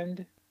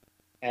learned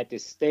at the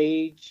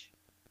stage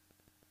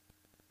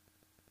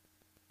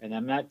And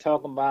I'm not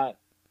talking about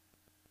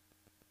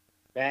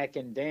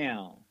backing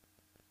down.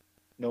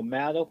 No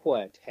matter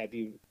what, have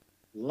you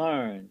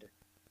learned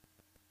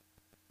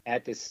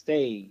at the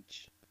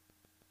stage,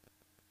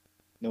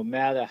 no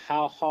matter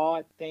how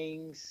hard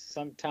things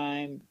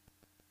sometimes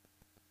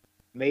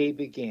may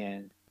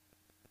begin,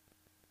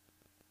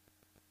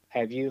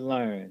 have you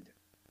learned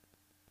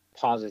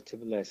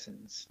positive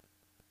lessons?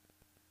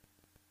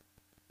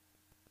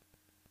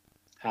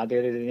 How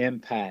did it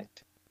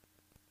impact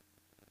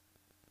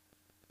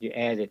your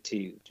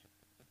attitude,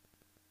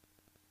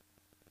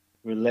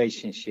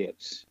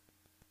 relationships?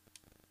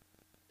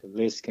 The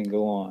list can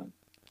go on.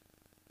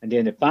 And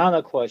then the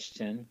final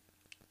question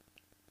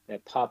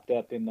that popped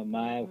up in my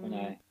mind when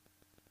I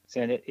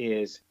sent it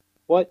is,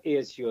 what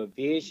is your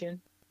vision,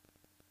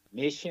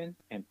 mission,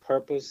 and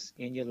purpose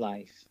in your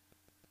life?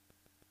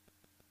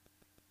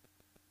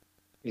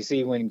 You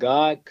see, when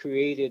God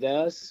created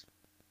us,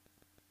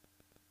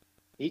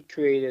 He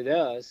created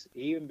us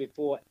even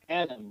before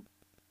Adam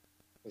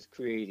was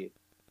created.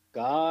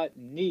 God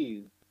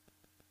knew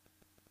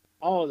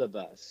all of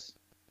us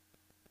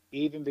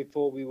even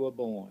before we were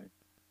born.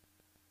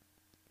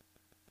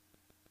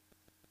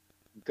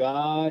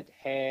 God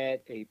had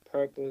a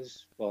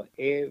purpose for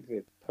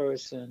every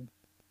person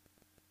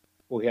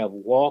who have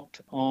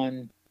walked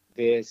on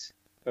this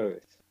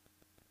earth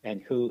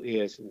and who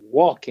is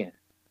walking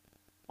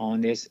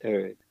on this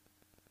earth.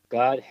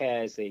 God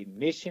has a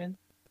mission,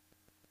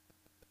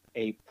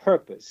 a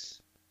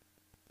purpose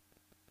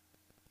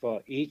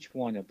for each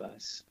one of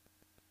us.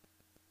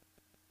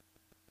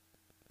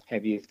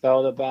 Have you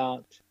thought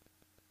about,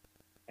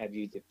 have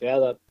you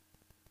developed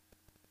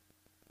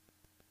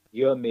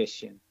your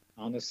mission,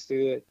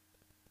 understood,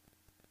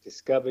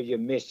 discovered your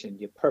mission,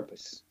 your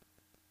purpose?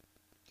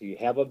 Do you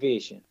have a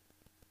vision?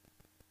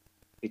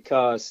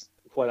 Because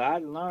what I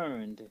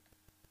learned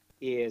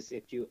is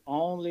if you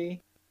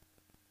only,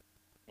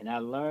 and I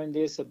learned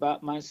this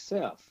about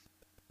myself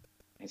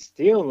and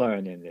still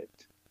learning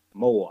it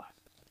more,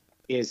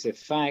 is the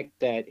fact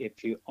that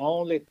if you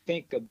only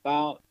think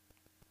about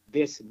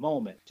this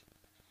moment,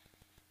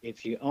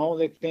 if you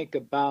only think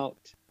about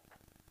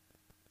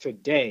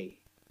today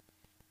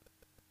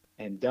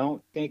and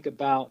don't think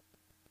about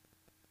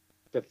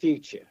the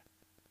future,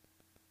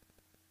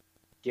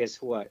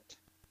 guess what?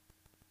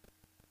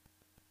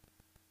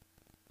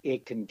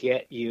 It can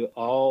get you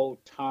all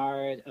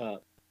tired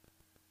up,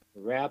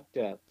 wrapped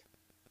up,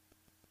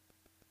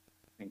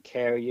 and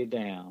carry you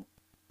down.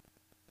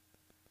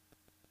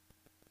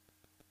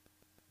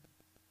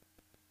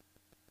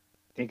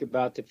 Think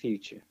about the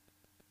future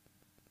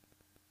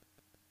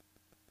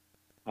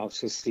of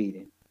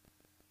succeeding.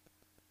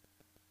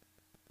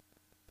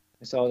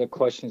 That's all the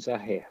questions I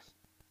have.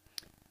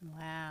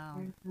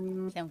 Wow.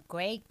 Some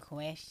great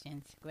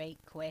questions. Great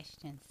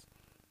questions.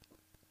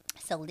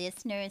 So,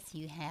 listeners,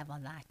 you have a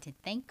lot to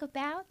think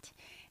about.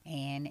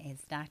 And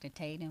as Dr.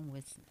 Tatum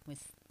was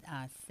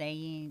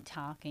saying,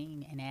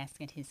 talking, and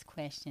asking his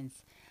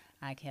questions,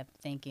 I kept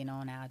thinking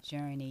on our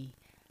journey,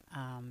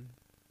 um,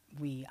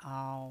 we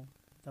all,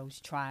 those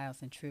trials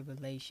and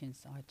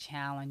tribulations are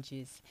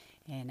challenges,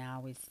 and I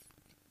always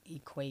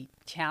equate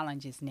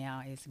challenges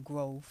now as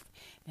growth.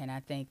 And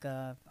I think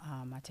of,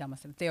 I tell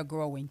myself, they're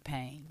growing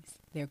pains.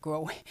 They're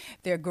growing,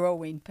 they're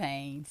growing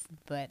pains.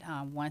 But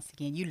once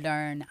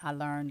again, I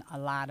learned a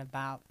lot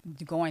about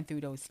going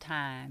through those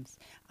times.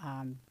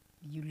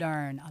 You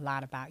learn a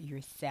lot about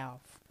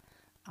yourself.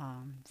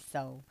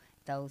 So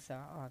those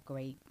are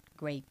great,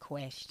 great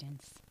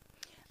questions.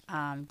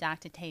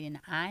 Dr. Tatum,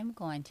 I'm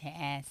going to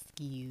ask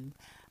you,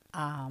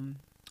 um,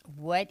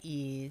 what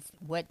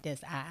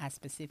does I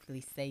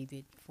specifically saved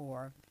it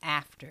for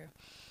after?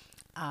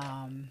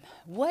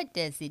 What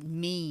does it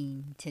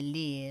mean to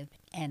live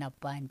an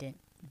abundant,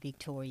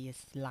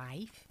 victorious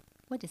life?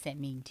 What does that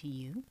mean to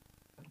you?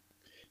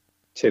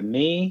 To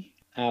me,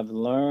 I've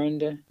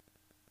learned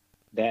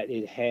that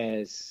it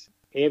has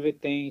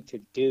everything to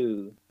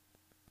do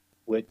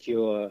with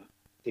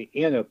the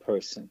inner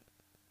person,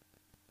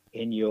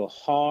 in your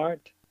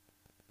heart,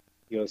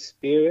 your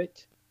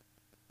spirit,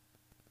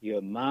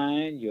 your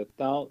mind, your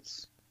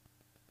thoughts,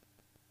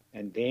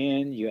 and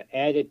then your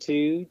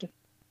attitude,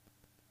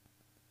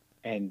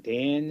 and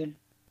then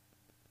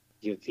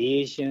your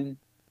vision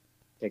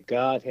that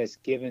God has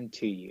given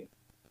to you.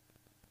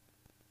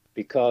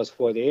 Because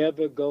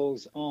whatever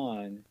goes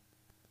on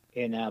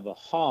in our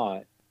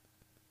heart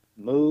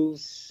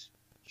moves,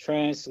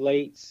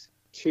 translates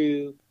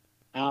to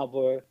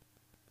our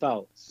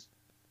thoughts.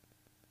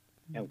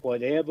 And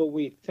whatever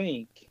we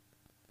think,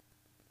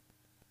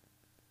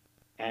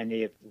 and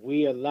if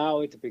we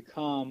allow it to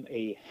become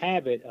a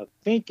habit of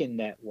thinking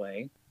that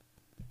way,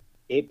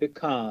 it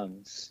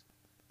becomes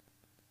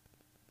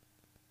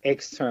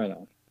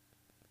external.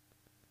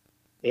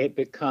 It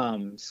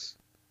becomes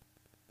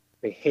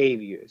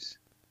behaviors,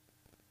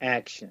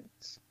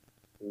 actions,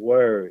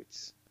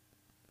 words,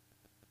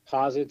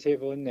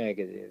 positive or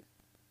negative.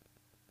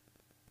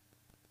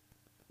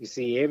 You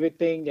see,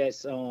 everything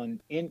that's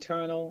on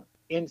internal,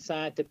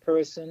 inside the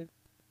person,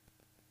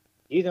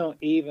 you don't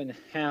even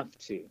have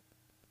to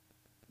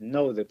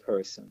know the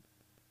person,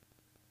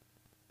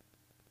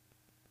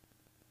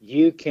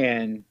 you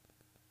can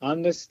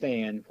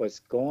understand what's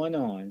going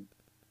on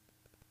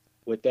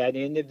with that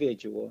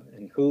individual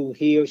and who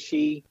he or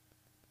she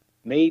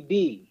may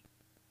be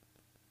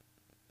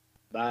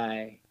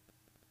by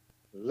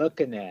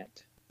looking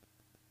at,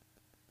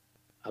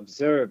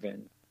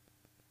 observing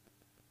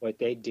what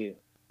they do,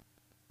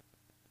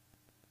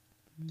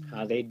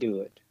 how they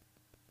do it.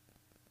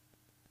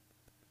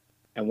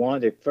 And one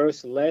of the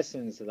first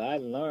lessons that I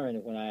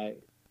learned when I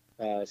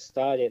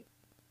started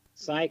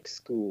psych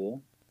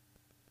school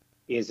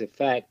is the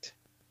fact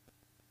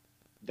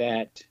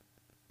that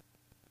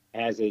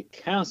as a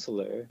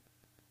counselor,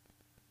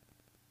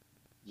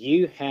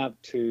 you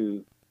have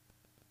to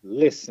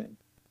listen.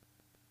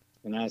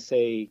 When I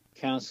say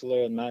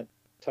counselor, I'm not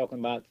talking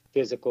about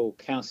physical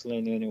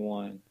counseling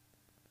anyone,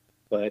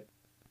 but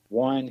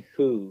one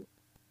who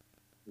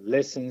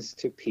listens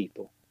to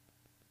people.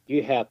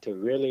 You have to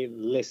really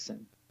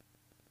listen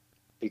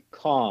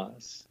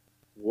because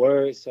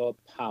words are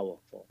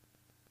powerful.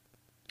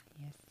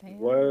 Yes, they are.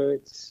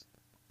 Words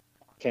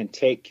can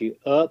take you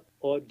up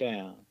or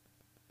down.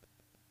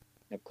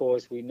 Of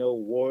course, we know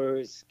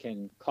words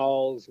can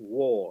cause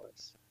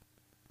wars,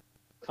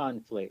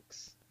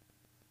 conflicts,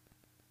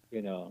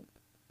 you know.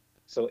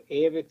 So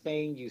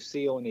everything you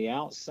see on the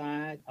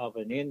outside of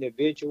an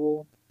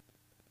individual,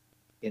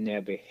 in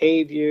their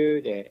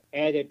behavior, their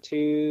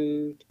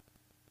attitude,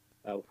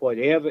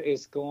 whatever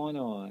is going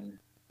on,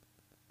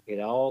 it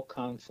all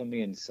comes from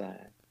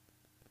inside.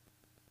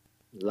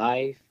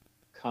 Life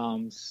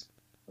comes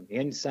from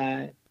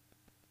inside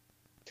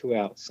to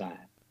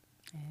outside.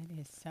 That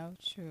is so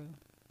true.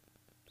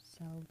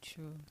 So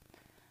true.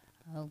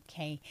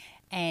 Okay.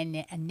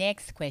 And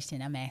next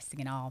question I'm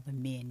asking all the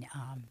men.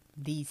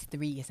 These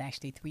three is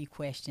actually three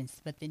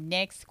questions, but the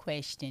next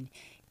question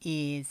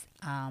is,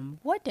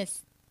 what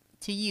does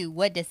to you?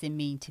 What does it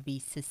mean to be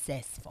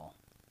successful?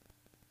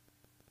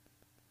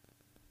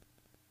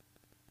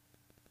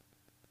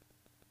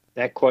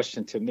 That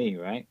question to me,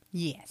 right?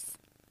 Yes.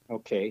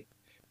 Okay.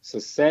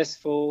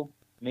 Successful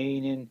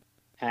meaning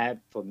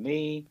for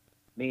me,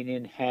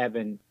 meaning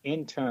having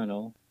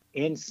internal,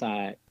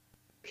 inside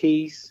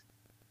peace,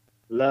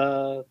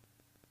 love,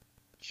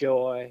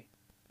 joy,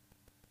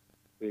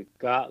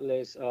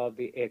 regardless of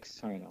the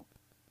external.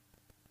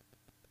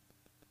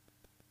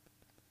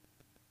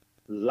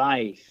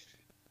 Life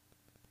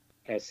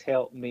has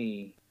helped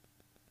me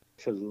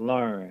to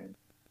learn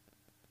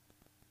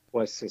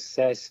what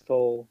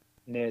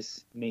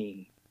successfulness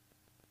means.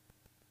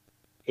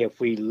 If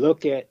we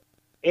look at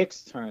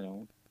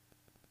external,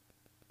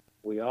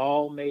 we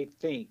all may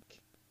think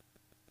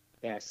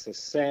that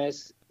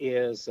success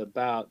is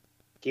about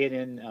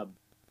getting a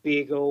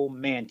big old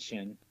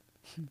mansion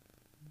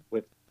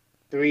with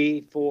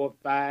 3, 4,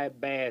 5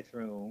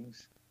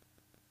 bathrooms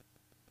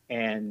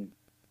and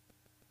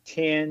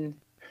 10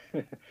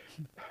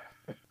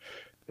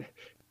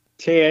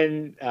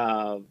 10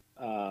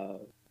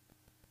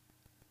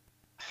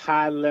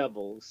 high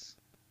levels,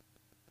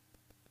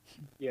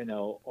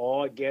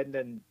 or getting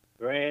a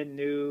brand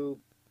new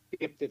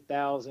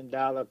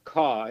 $50,000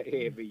 car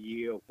every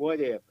year,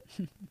 whatever,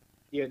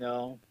 you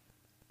know.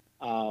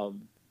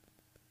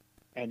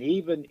 And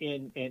even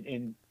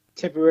in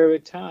temporary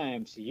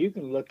times, you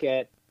can look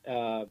at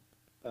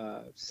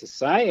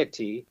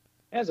society.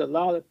 There's a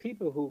lot of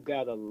people who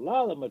got a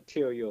lot of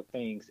material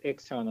things,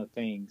 external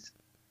things,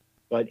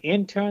 but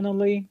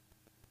internally,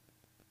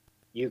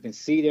 you can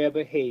see their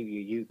behavior,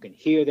 you can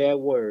hear their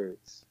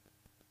words,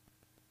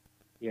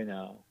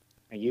 and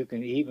you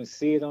can even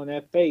see it on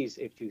their face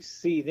if you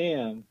see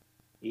them,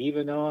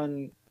 even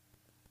on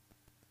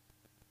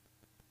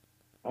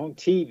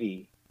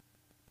TV,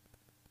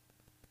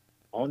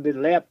 on the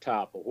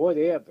laptop or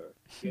whatever,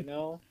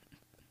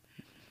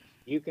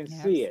 you can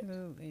see it.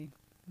 Absolutely.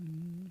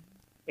 Mm-hmm.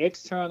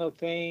 External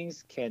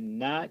things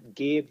cannot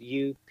give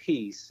you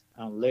peace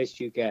unless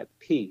you got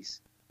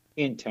peace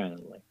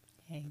internally.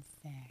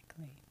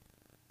 Exactly.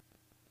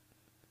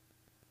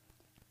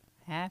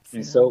 And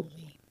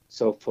Absolutely.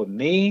 so for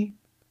me,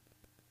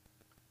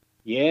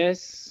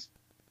 yes,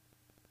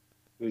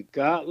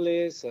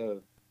 regardless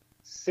of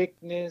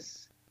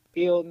sickness,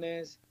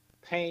 illness,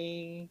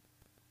 pain,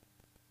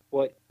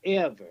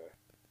 whatever,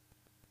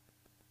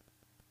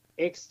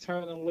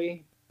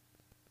 externally,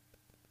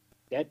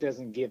 that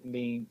doesn't give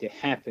me the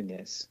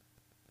happiness.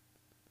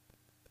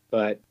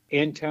 But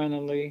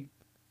internally,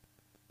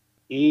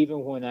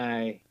 even when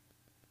I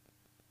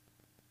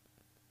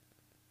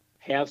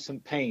have some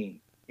pain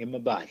in my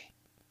body,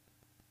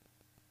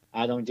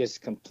 I don't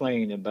just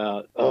complain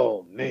about,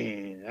 oh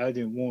man, I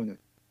didn't want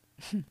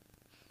to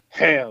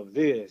have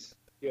this,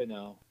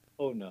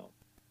 Oh no.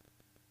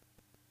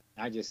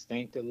 I just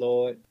thank the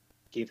Lord,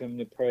 give him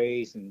the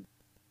praise, and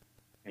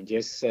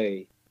just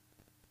say,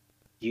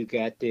 you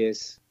got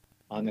this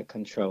under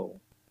control.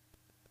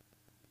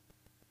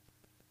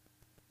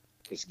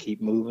 Just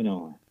keep moving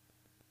on.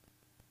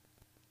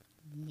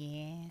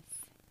 Yes.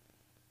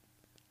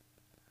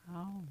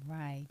 All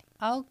right.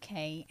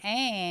 Okay.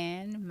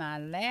 And my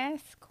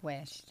last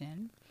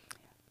question.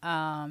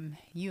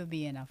 You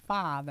being a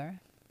father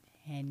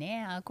and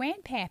now a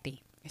grandpappy.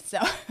 So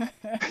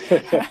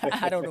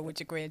I don't know what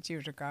your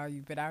grandchildren call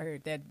you, but I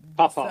heard that.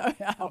 Papa,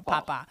 So, Papa.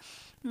 Papa.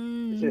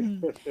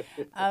 Mhm.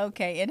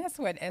 Okay, and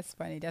that's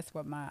funny. That's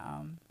what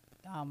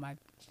all my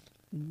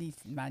niece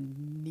and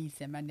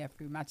my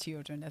nephew, my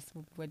children. That's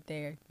what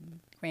their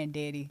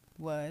granddaddy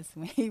was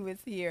when he was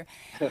here.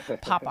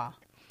 Papa,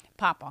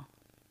 Papa.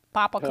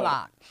 Papa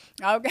clock.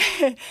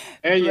 Okay.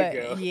 There you But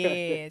go.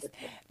 yes.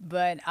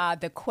 But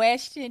the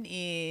question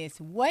is,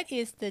 what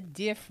is the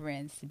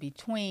difference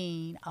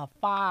between a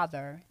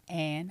father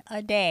and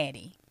a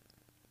daddy?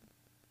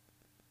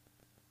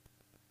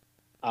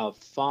 Our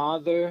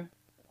Father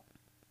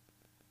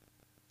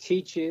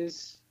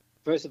teaches,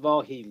 first of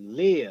all, he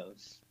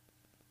lives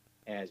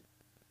as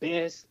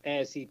best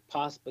as he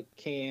possibly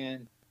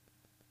can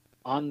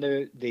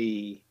under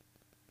the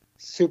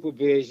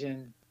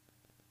supervision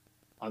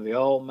of the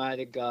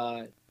Almighty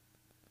God,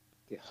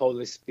 the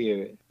Holy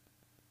Spirit.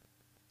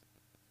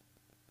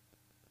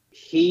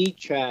 He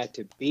tried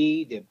to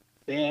be the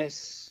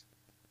best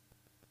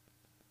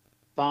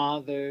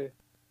father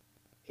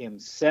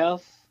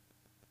himself,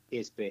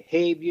 his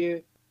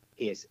behavior,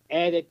 his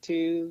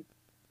attitude,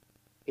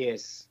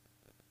 his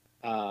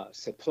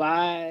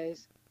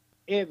supplies,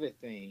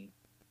 everything.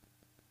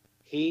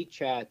 He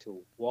tried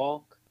to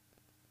walk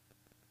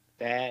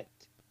that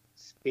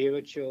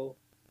spiritual,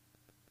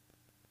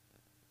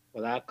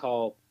 what I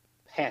call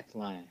path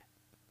line.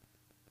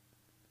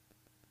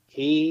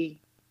 He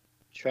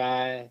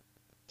tried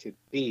to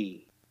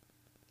be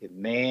the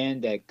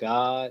man that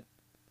God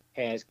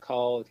has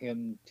called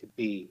him to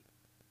be.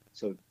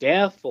 So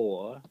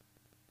therefore,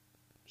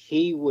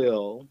 he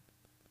will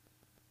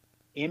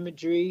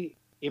imagize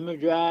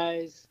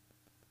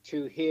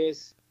to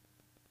his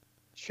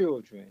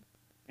children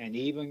and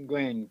even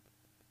grandchildren.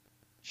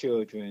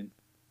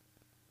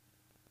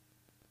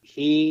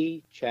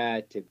 He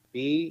tried to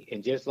be,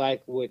 and just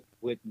like with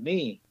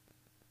me,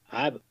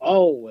 I've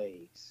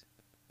always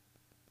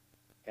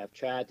have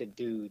tried to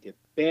do the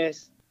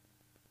best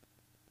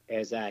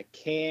as I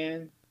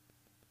can,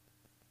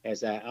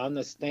 as I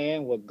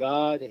understand what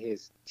God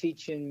is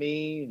teaching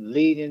me,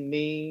 leading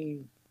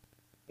me,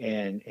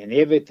 and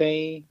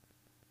everything,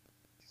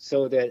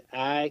 so that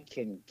I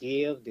can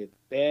give the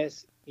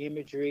best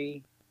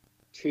imagery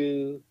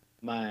to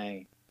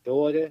my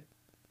daughter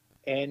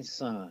and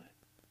son,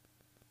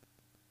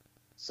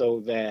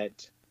 so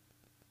that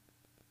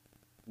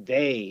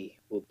they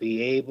will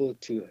be able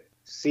to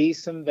see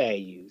some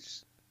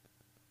values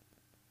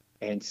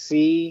and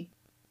see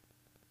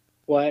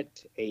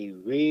what a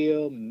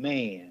real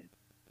man,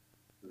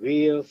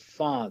 real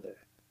father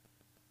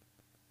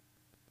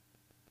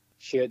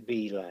should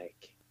be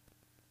like.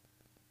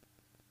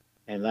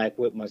 And like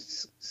with my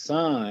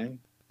son,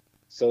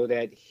 so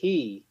that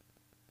he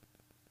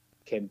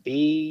can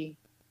be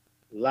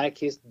like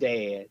his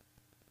dad,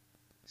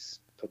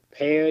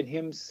 prepared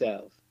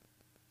himself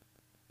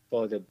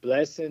for the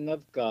blessing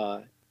of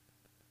God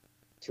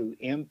to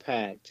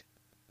impact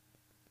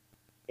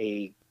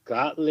a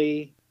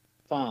godly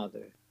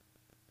father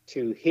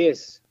to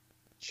his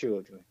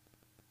children.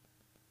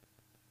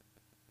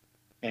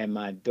 And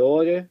my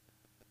daughter,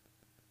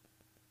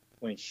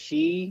 when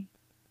she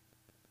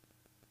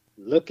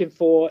looking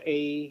for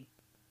a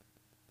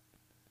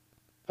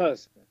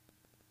husband,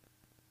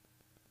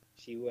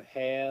 she will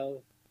have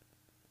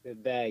the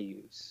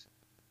values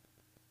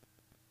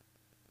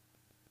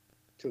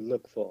to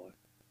look for.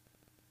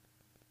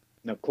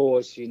 And of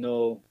course,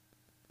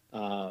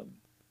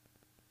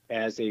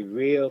 as a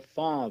real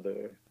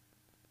father,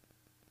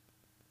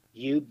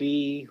 you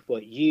be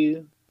what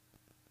you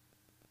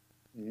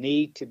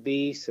need to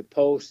be,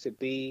 supposed to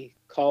be,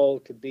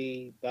 called to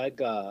be by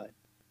God.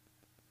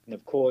 And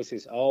of course,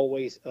 it's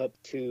always up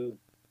to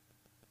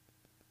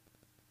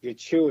your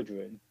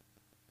children,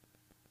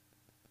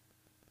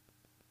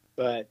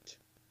 but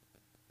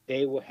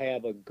they will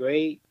have a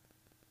great,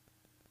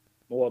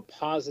 more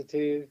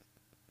positive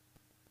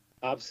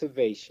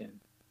observation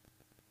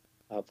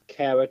of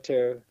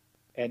character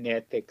and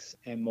ethics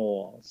and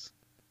morals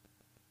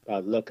by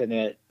looking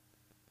at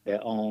their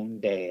own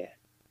dad.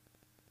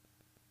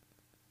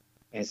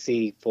 And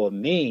see, for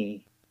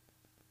me,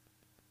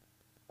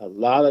 a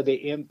lot of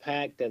the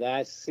impact that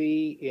I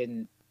see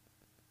in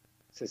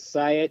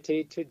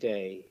society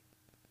today,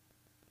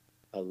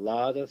 a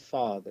lot of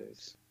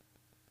fathers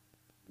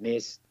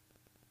miss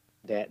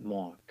that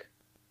mark.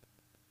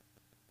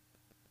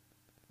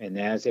 And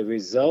as a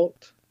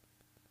result,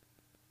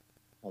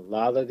 a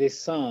lot of the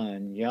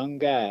young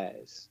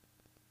guys,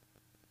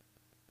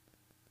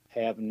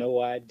 have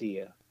no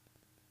idea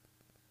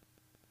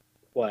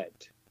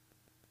what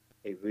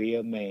a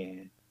real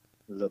man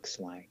looks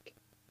like.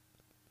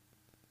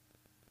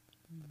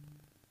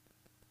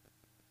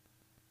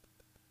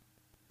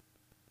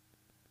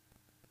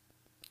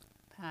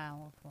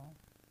 Powerful.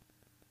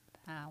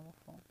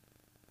 Powerful.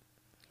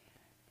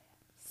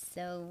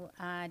 So,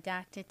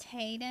 Dr.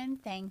 Tatum,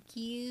 thank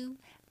you.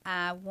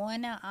 I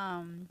wanna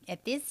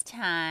at this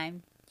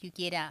time you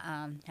get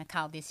a I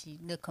call this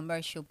the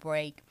commercial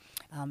break.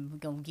 We're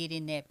gonna get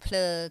in that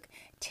plug.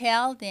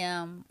 Tell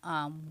them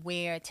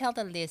tell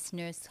the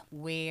listeners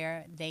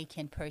where they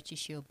can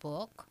purchase your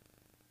book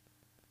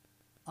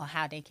or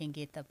how they can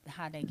get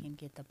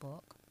the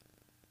book.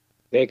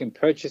 They can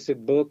purchase a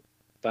book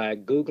by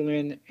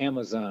Googling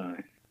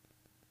Amazon.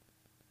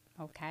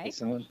 Okay,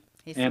 It's on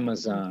it's on.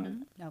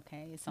 Amazon.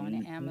 Okay, it's on the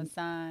Hmm.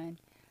 Amazon.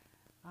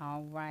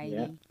 All Yeah,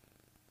 righty,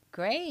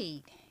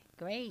 great,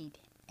 great,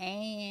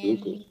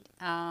 Google.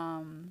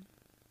 and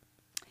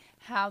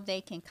how they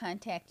can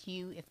contact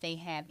you if they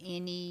have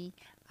any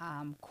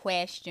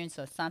questions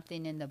or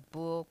something in the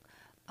book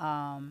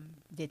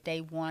that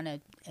they want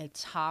to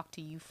talk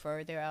to you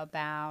further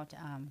about.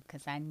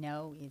 Because I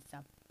know it's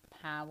a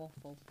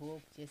powerful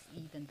book, just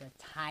even the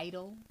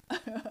title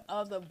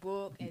of the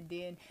book, and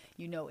then,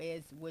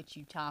 as what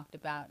you talked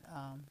about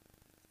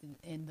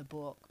in the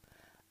book,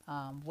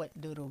 what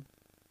little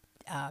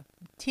uh,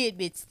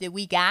 tidbits that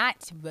we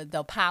got, but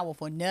the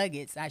powerful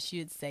nuggets, I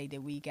should say,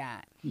 that we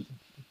got. You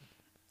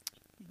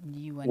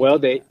want to Well,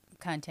 give they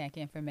contact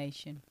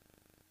information?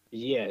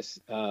 yes,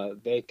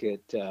 they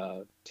could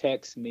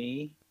text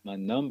me. My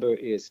number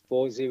is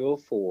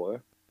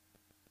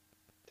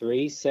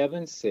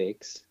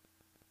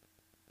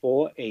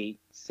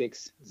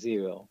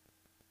 404-376-4860.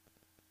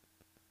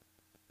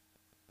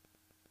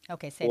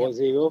 Okay, say that.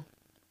 40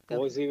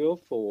 Go.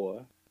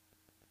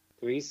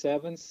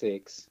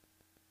 404-376-4860.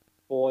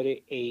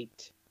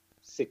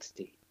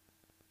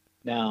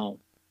 Now,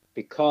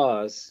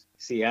 because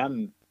see,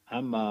 I'm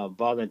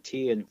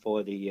volunteering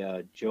for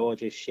the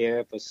Georgia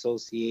Sheriff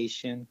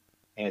Association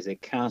as a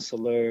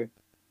counselor,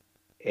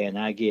 and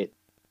I get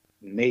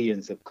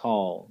millions of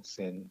calls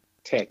and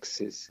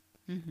texts.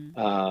 Mm-hmm.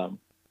 Um,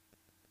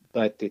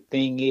 but the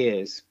thing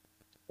is,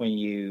 when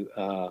you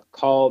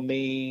call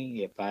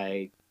me, if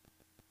I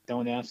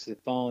don't answer the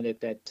phone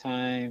at that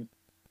time,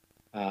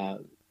 uh,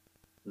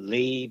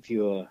 leave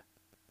your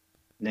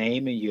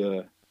name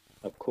and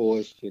of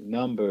course, your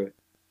number,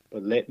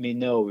 but let me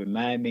know,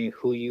 remind me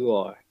who you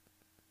are,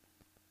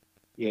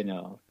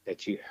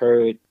 that you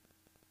heard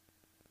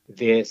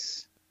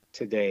this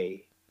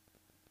today.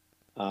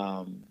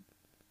 Um,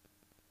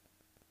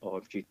 or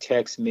if you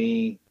text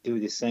me, do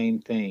the same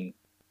thing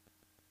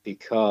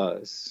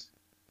because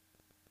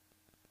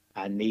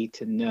I need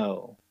to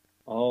know.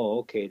 Oh,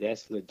 okay,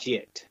 that's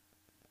legit.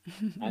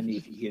 I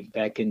need to get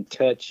back in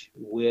touch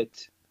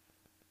with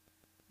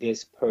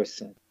this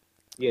person,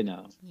 you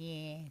know.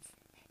 Yes.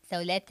 So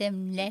let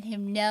him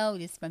know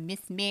this from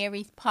Miss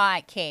Mary's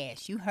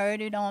podcast. You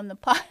heard it on the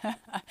There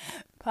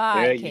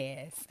you,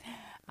 podcast.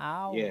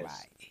 All yes.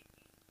 right.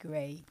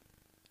 Great.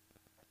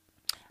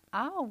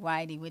 All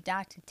righty. Well,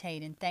 Dr.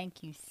 Tatum,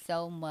 thank you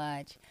so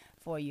much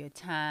for your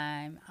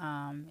time.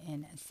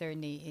 And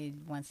certainly,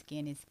 once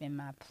again, it's been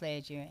my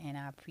pleasure, and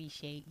I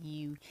appreciate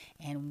you.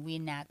 And we're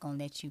not going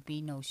to let you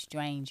be no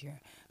stranger.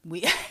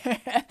 We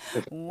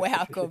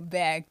welcome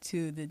back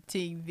to the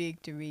Team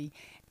Victory.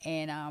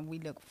 And I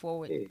look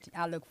forward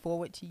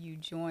to you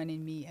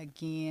joining me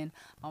again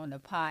on the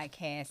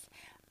podcast.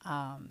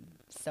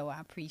 So I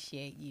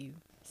appreciate you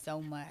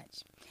so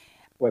much.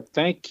 Well,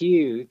 thank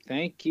you,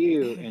 and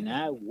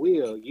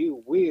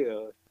you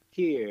will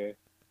hear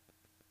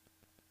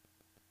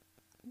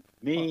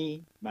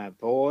me, my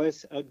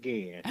voice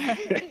again.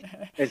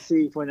 And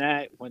see, when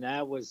I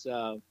was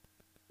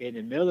in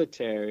the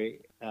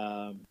military,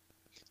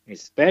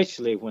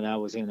 especially when I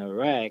was in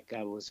Iraq,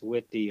 I was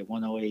with the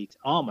 108th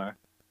Armor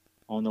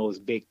on those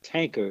big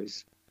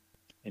tankers,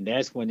 and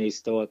that's when they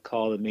started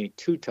calling me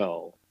Too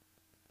Tall,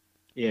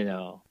 you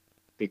know,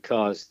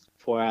 because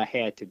for I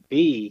had to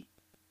be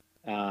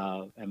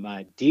and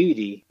my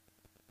duty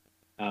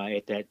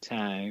at that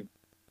time,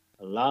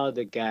 a lot of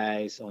the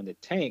guys on the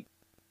tank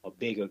are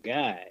bigger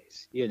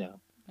guys.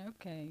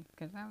 Okay,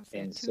 because I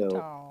said And too so,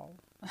 tall.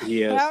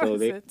 yeah, I so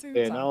they said too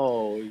saying,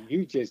 tall. oh,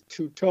 you just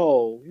too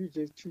tall. You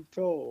just too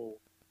tall.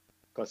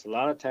 Because a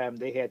lot of times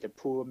they had to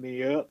pull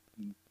me up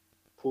and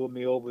pull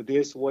me over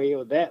this way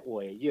or that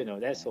way,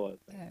 that sort of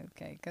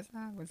Okay, because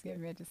I was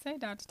getting ready to say,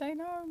 Dr.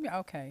 Taylor.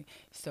 Okay,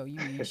 so you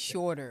mean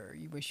shorter?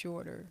 You were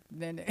shorter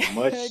than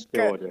much 'Cause-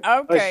 shorter.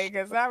 okay, Much,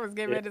 because I was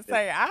getting ready to yes.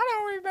 say I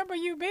don't remember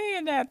you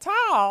being that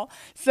tall.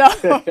 So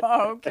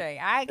okay,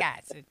 I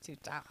got you too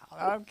tall.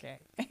 Okay.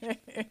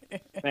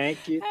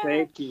 Thank you.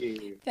 Thank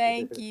you.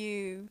 Thank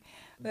you.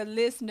 The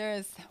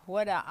listeners,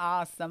 what an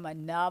awesome,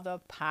 another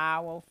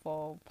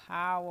powerful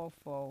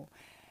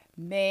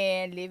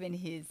man living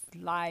his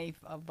life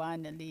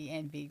abundantly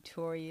and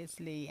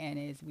victoriously. And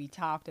as we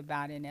talked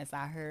about, and as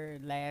I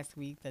heard last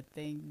week, the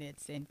thing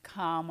that's in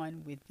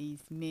common with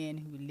these men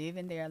who live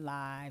in their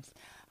lives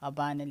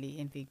abundantly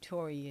and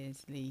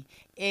victoriously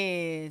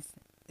is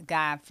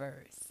God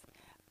first.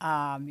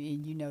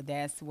 And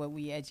that's what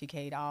we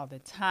educate all the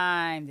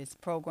time. This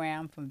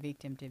program, From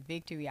Victim to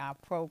Victory, our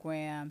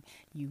program,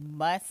 you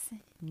must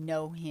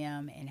know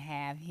Him and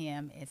have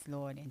Him as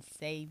Lord and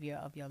Savior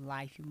of your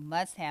life. You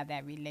must have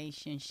that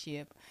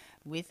relationship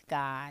with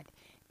God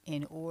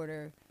in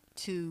order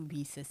to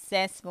be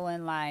successful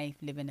in life,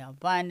 live an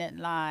abundant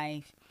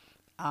life,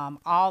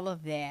 all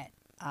of that,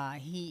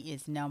 he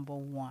is number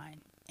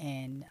one.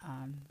 And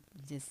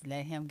just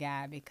let him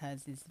guide,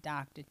 because as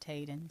Dr.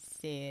 Tatum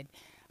said,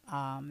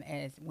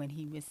 as when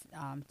he was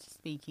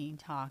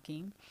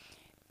talking,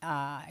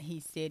 he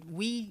said,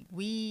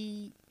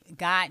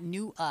 God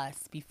knew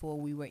us before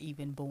we were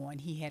even born.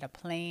 He had a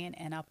plan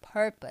and a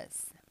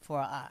purpose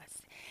for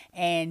us.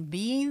 And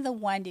being the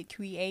one that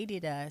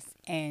created us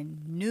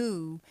and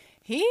knew,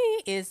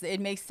 it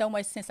makes so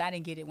much sense. I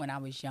didn't get it when I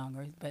was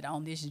younger, but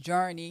on this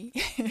journey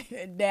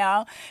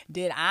now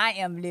that I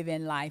am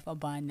living life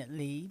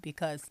abundantly,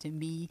 because to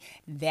me,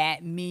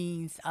 that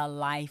means a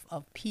life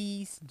of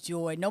peace,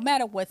 joy, no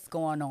matter what's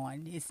going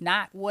on. It's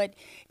not what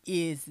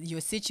is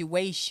your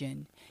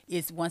situation.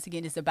 It's, once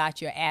again, it's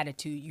about your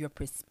attitude, your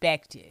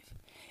perspective.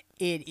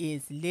 It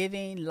is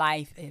living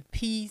life in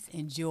peace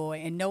and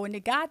joy and knowing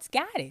that God's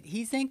got it.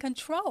 He's in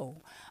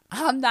control.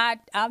 I'm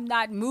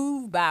not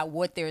moved by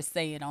what they're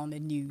saying on the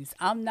news.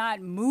 I'm not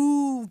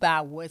moved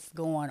by what's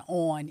going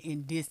on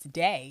in this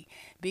day,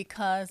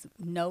 because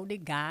know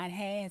that God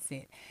has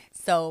it.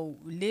 So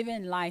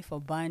living life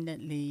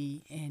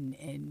abundantly,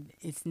 and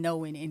it's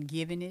knowing and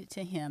giving it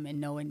to him and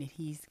knowing that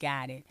he's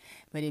got it.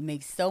 But it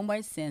makes so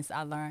much sense,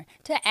 I learned,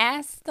 to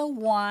ask the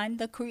one,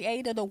 the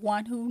creator, the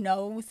one who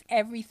knows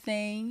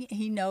everything.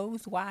 He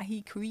knows why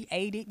he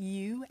created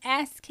you.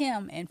 Ask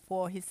him. And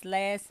for his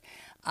last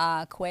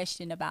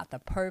question about the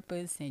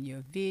purpose and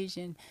your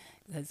vision,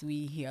 because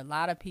we hear a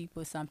lot of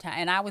people sometimes,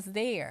 and I was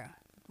there.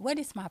 What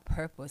is my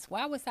purpose?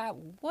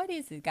 What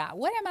is it, God?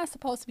 What am I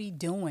supposed to be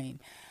doing?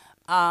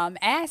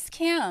 Ask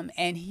him,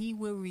 and he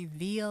will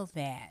reveal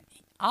that,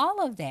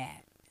 all of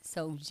that.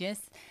 So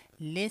just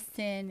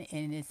listen,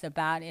 and it's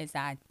about, as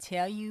I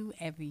tell you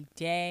every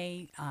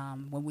day,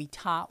 when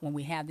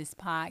we have this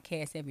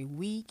podcast every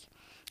week,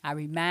 I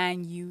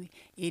remind you,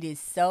 it is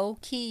so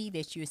key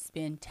that you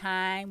spend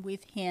time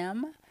with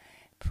him,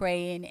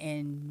 praying,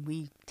 and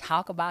we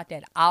talk about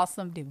that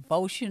awesome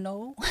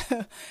devotional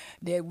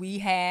that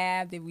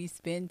we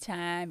spend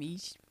time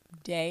each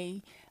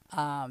day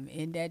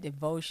in that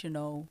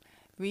devotional,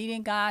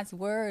 reading God's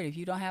word. If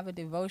you don't have a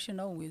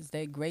devotional, it's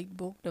that great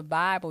book, the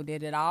Bible,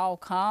 that it all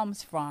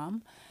comes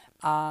from.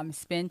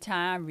 Spend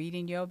time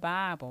reading your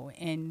Bible,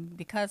 and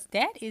because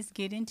that is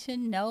getting to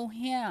know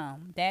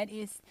him. That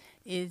is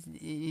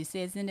it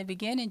says in the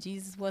beginning,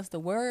 Jesus was the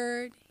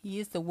Word.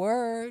 He is the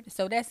Word.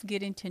 So that's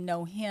getting to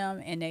know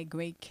him and that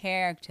great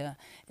character,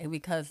 and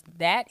because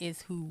that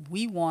is who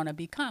we want to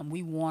become.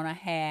 We want to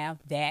have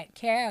that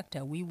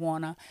character. We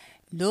want to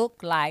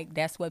look like,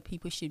 that's what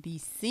people should be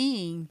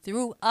seeing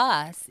through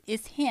us,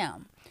 is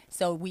him.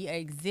 So we are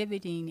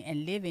exhibiting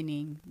and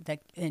living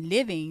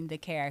the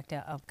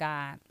character of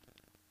God.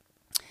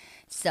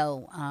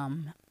 So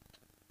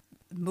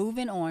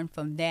moving on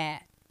from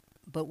that,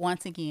 but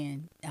once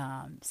again,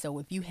 so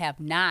if you have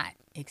not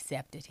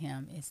accepted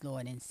him as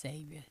Lord and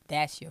Savior,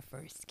 that's your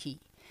first key.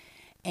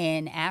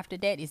 And after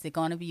that, is it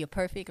going to be a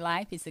perfect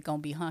life? Is it going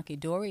to be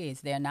hunky-dory?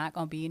 Is there not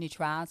going to be any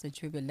trials or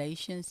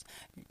tribulations?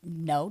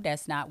 No,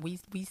 that's not what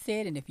we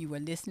said. And if you were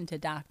listening to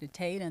Dr.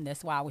 Tatum,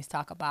 that's why I always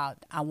talk about,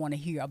 I want to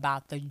hear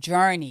about the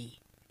journey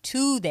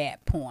to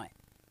that point.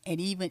 And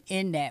even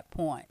in that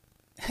point,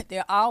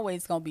 there are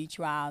always going to be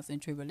trials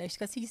and tribulations,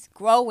 because he's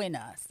growing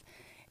us.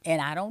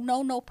 And I don't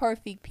know no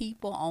perfect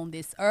people on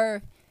this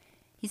earth.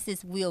 He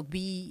says we'll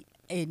be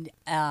in,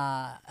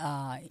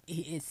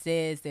 it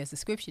says, there's a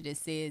scripture that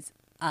says,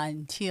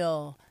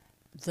 until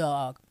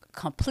the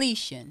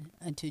completion,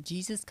 until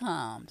Jesus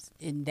comes.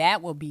 And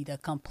that will be the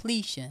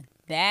completion.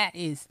 That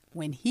is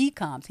when he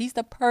comes. He's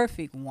the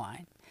perfect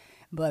one.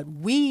 But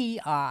we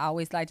are, I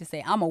always like to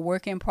say, I'm a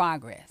work in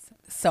progress.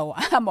 So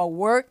I'm a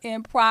work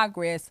in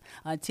progress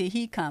until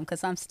he comes,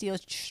 because I'm still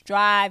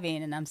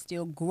striving and I'm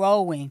still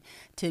growing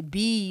to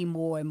be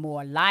more and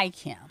more like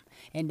him.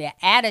 And the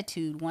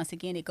attitude, once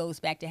again, it goes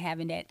back to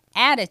having that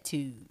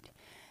attitude,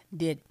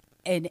 that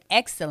in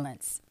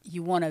excellence.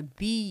 You want to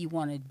be, you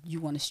want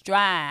to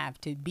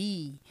strive to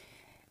be,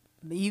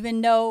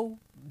 even though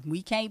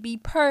we can't be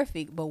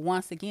perfect, but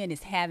once again,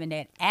 it's having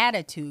that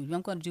attitude.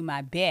 I'm going to do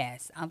my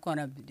best. I'm going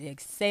to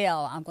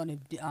excel. I'm going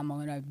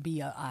to be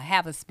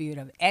have a spirit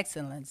of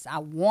excellence. I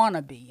want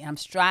to be. I'm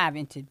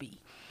striving to be.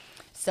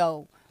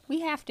 So we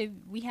have to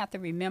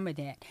remember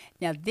that.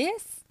 Now,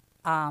 this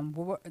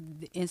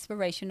the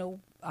inspirational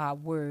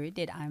word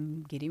that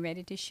I'm getting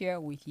ready to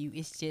share with you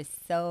is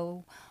just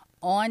so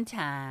on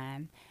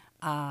time.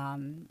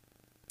 God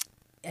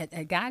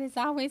is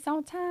always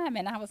on time.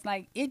 And I was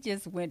like, it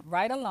just went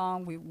right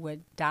along with what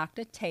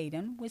Dr.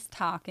 Tatum was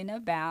talking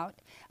about,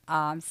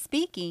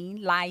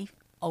 speaking life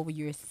over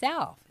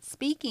yourself,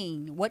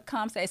 speaking what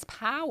comes as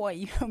power.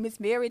 You know, Miss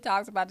Mary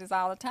talks about this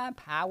all the time.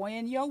 Power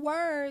in your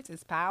words.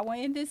 It's power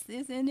in this,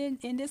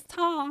 in this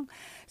tongue.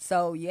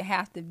 So you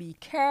have to be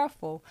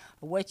careful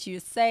of what you're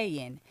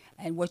saying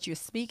and what you're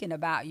speaking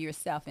about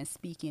yourself and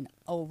speaking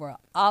over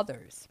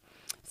others.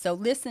 So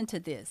listen to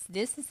this.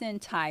 This is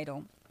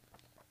entitled,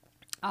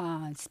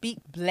 Speak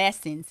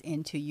Blessings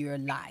into Your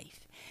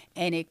Life.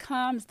 And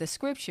the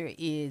scripture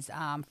is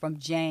from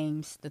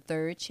James, the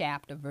 3rd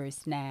chapter,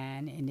 verse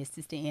 9. And this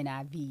is the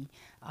NIV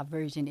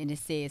version. And it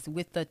says,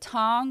 with the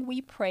tongue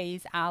we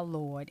praise our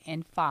Lord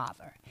and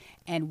Father,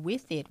 and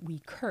with it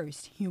we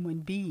curse human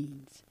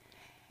beings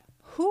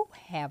who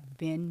have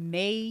been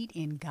made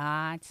in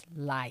God's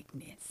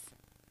likeness.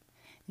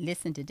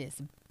 Listen to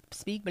this.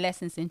 Speak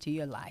blessings into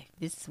your life.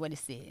 This is what it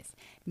says.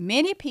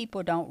 Many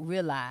people don't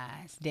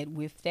realize that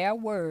with their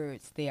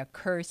words, they are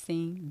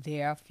cursing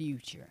their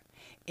future.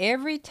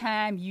 Every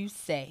time you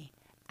say,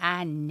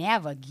 I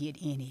never get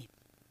any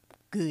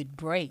good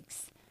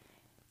breaks,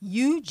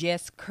 you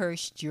just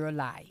cursed your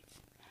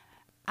life.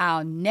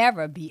 I'll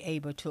never be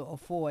able to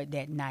afford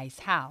that nice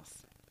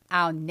house.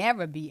 I'll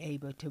never be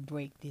able to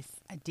break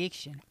this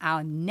addiction.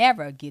 I'll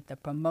never get the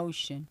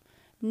promotion.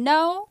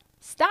 No,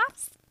 stop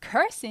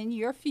cursing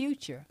your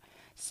future.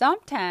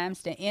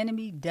 Sometimes the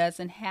enemy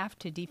doesn't have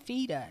to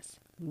defeat us.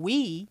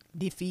 We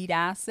defeat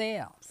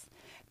ourselves.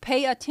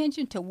 Pay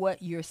attention to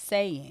what you're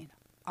saying.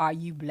 Are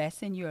you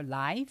blessing your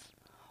life,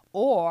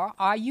 or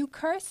are you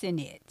cursing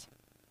it?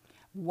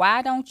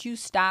 Why don't you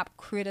stop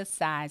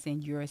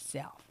criticizing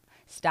yourself?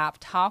 Stop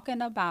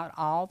talking about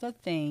all the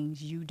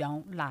things you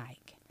don't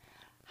like.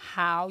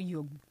 How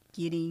you're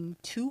getting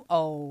too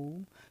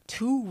old,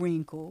 too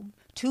wrinkled,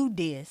 too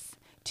this,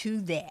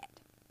 too that.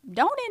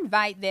 Don't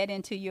invite that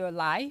into your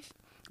life.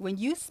 When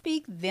you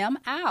speak them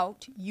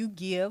out, you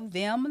give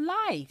them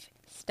life.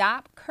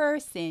 Stop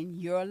cursing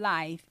your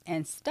life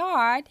and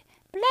start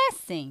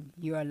blessing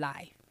your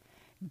life.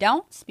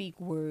 Don't speak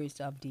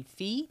words of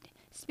defeat.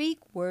 Speak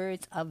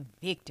words of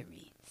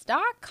victory.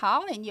 Start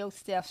calling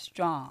yourself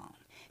strong,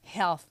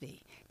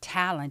 healthy,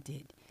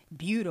 talented,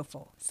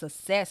 beautiful,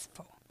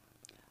 successful.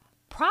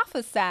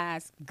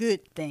 Prophesize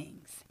good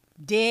things.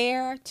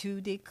 Dare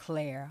to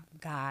declare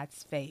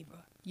God's favor.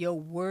 Your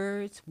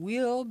words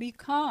will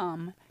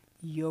become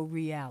your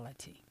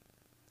reality.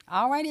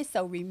 All righty,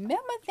 so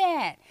remember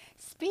that.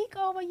 Speak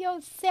over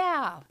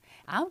yourself.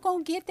 I'm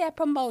going to get that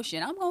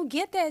promotion. I'm going to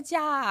get that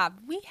job.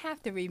 We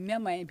have to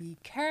remember and be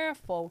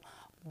careful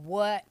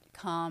what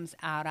comes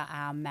out of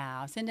our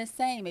mouths. And the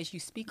same as you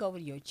speak over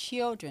your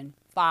children,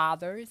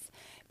 fathers,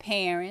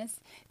 parents,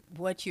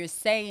 what you're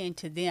saying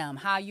to them,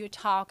 how you're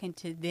talking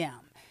to them.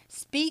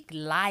 Speak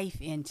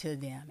life into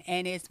them.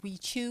 And as we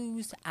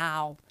choose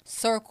our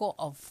circle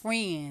of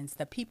friends,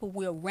 the people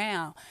we're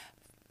around,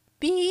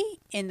 be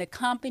in the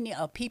company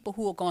of people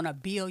who are going to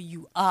build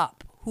you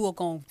up, who are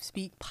going to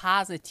speak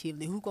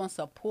positively, who are going to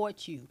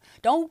support you.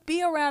 Don't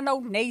be around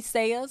no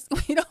naysayers.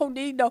 We don't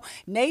need no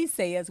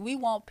naysayers. We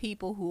want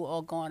people who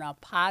are going to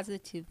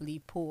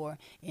positively pour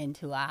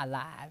into our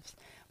lives.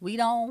 We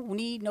don't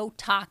need no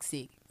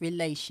toxic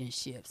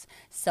relationships.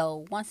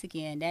 So once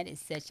again, that is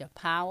such a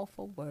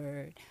powerful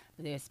word.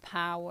 There's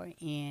power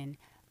in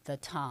the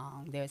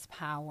tongue. There's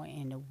power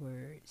in the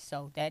word.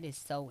 So that is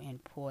so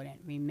important.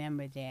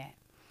 Remember that.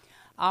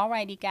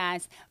 Alrighty,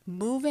 guys,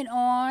 moving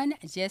on,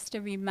 just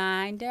a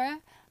reminder,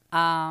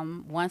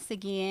 once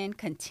again,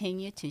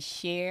 continue to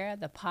share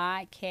the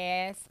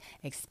podcast,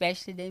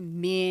 especially the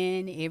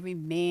men, every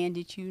man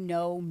that you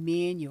know,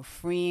 men, your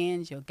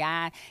friends, your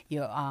guy,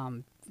 your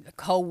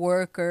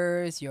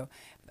co-workers, your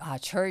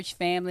church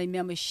family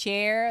members.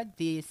 Share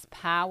this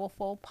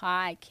powerful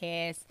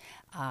podcast.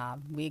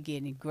 We're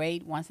getting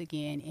great, once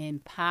again,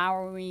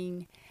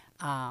 empowering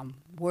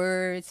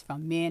words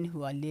from men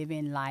who are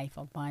living life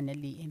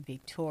abundantly and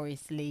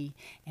victoriously.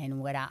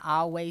 And what I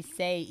always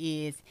say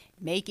is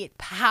make it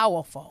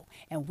powerful.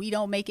 And we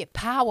don't make it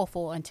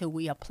powerful until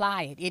we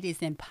apply it. It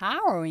is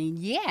empowering.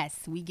 Yes,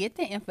 we get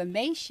the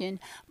information,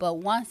 but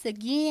once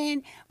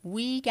again,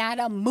 we got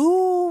to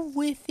move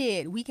with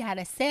it. We got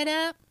to set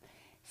up,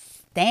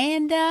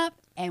 stand up,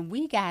 and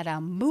we got to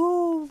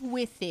move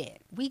with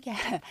it. We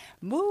got to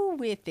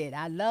move with it.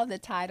 I love the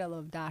title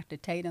of Dr.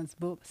 Tatum's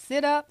book,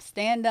 Sit Up,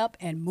 Stand Up,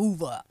 and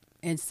Move Up.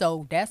 And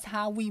so that's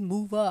how we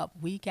move up.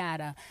 We got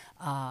to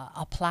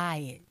apply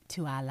it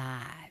to our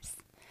lives.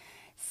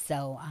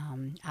 So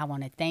I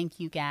want to thank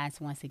you guys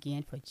once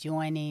again for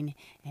joining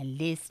and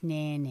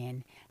listening.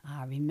 And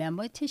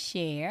remember to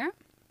share.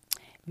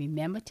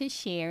 Remember to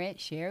share it.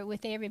 Share it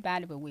with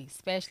everybody. But we,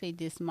 especially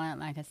this month,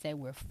 like I said,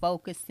 we're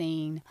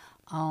focusing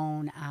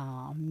on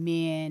our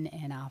men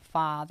and our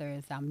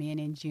fathers, our men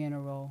in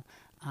general,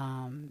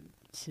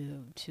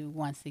 to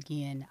once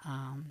again,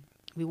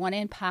 we want to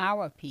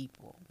empower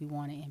people. We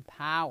want to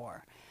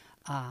empower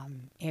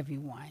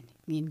everyone.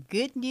 In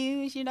good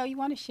news, you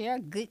want to share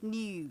good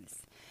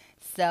news.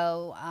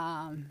 So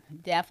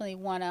definitely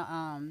want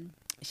to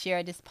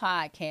share this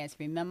podcast.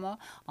 Remember,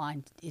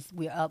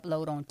 we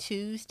upload on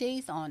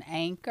Tuesdays on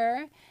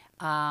Anchor.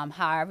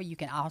 However, you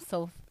can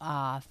also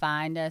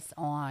find us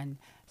on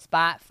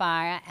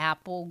Spotify,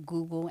 Apple,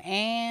 Google,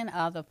 and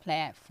other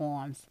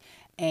platforms.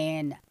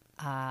 And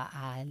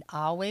I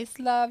always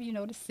love,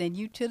 to send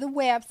you to the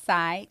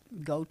website.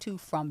 Go to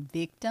From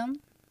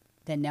Victim,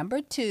 the number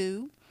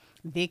 2,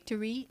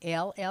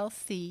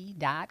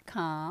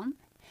 victoryllc.com.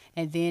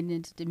 And then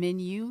into the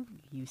menu,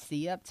 you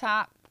see up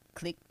top,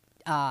 click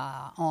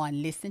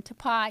on Listen to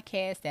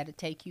Podcast. That'll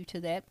take you to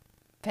that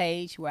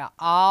page where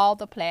all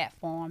the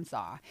platforms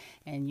are,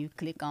 and you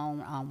click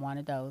on one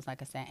of those.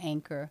 Like I said,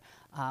 Anchor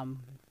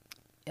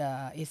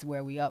is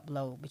where we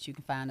upload, but you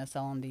can find us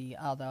on the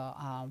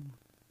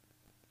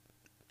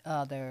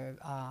other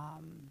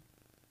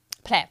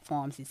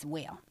platforms as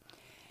well.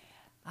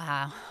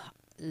 I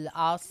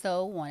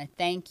also want to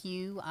thank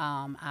you,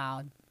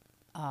 our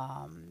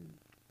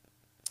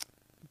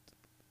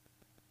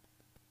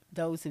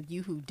those of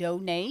you who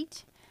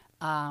donate.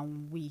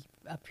 We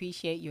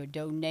appreciate your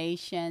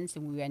donations,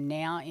 and we are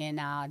now in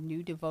our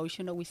new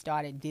devotional. We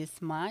started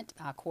this month,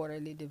 our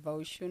quarterly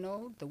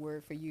devotional, The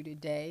Word for You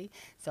Today.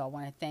 So I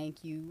want to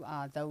thank you,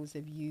 those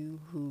of you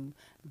who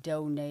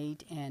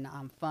donate and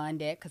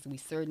fund that, because we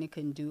certainly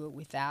couldn't do it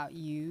without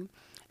you.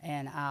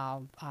 And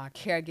our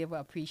caregiver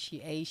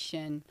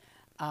appreciation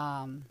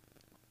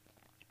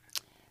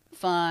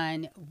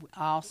fund,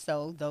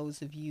 also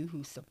those of you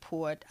who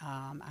support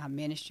our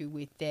ministry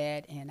with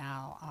that, and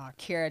our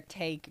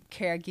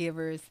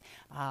caregivers,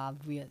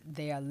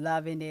 they are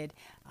loving it.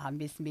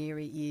 Miss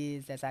Mary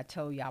is, as I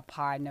told you, our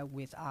partner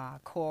with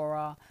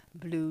Cora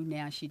Blue.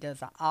 Now she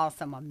does an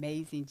awesome,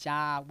 amazing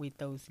job with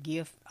those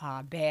gift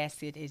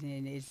baskets,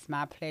 and it's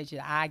my pleasure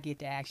that I get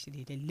to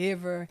actually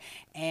deliver,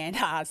 and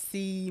I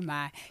see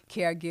my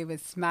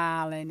caregivers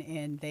smiling,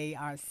 and they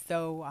are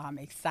so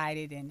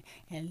excited and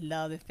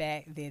love the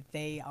fact that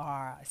they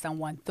are,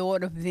 someone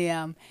thought of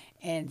them.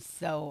 And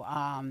so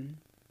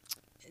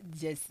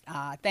just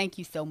thank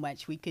you so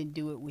much. We couldn't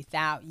do it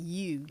without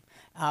you,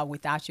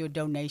 without your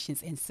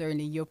donations, and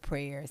certainly your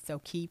prayers.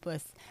 So keep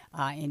us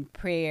in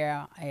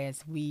prayer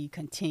as we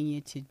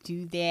continue to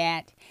do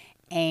that.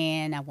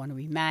 And I want to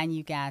remind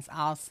you guys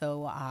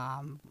also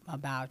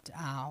about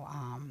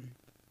our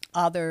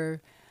other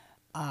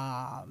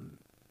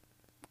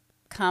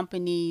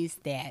companies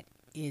that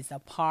is a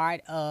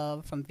part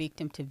of From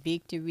Victim to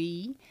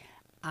Victory.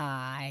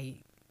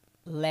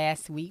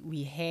 Last week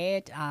we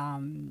had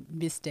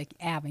Mr.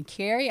 Alvin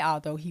Carey,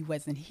 although he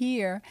wasn't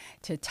here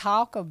to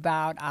talk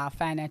about our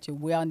financial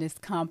wellness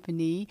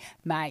company,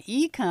 My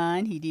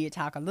Econ. He did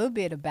talk a little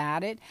bit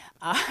about it,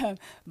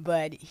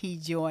 but he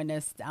joined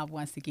us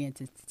once again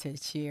to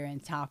share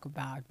and talk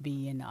about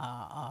being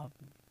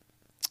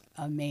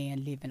a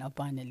man living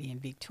abundantly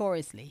and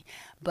victoriously.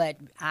 But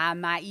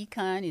My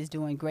Econ is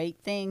doing great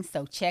things,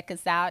 so check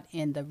us out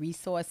in the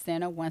Resource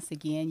Center. Once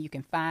again, you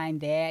can find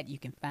that. You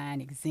can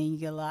find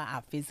Exingula,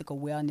 our physical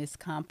wellness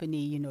company.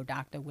 You know,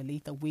 Dr.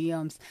 Walitha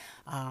Williams,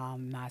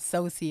 my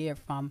associate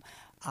from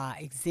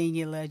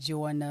Exingula,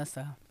 joined us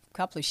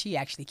she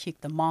actually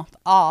kicked the month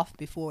off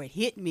before it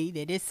hit me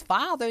that it's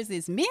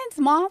Men's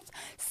Month.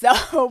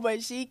 So,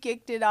 but she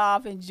kicked it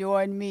off and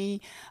joined me.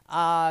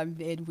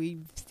 And we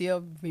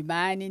still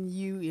reminding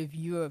you, if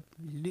you're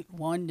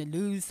wanting to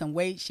lose some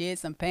weight, shed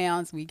some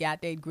pounds, we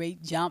got that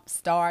great Jump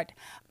Start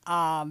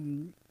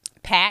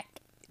pack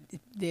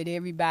that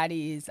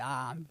everybody is,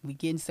 we're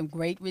getting some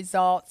great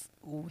results.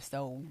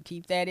 So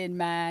keep that in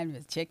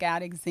mind. Check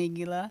out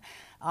Exingula.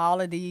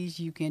 All of these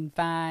you can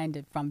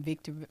find from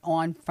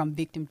From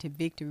Victim to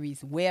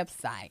Victory's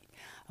website.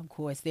 Of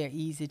course, they're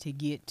easy to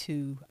get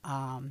to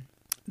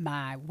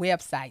my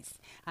websites.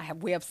 I have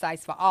websites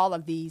for all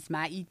of these.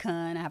 My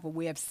Econ, I have a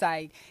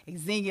website.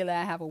 Exingula,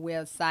 I have a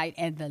website.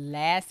 And the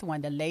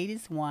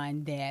latest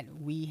one that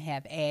we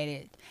have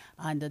added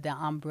under the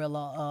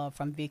umbrella of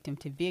From Victim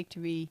to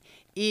Victory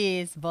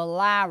is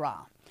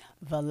Valera.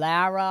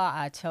 Valera,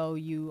 I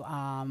told you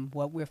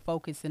what we're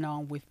focusing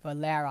on with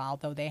Valera,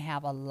 although they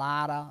have a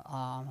lot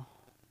of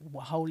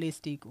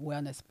holistic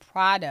wellness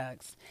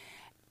products.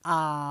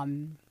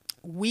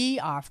 We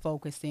are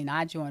focusing,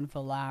 I joined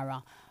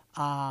Valera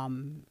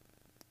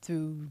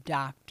through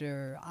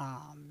Dr.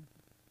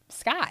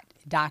 Scott,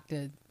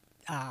 Dr.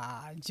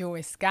 Joy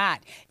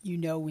Scott. You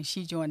know, when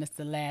she joined us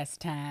the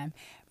last time,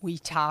 we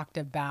talked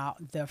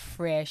about the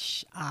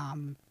Fresh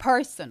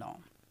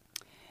Personal.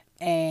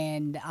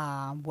 And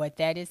what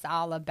that is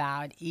all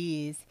about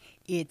is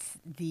it's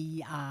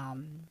the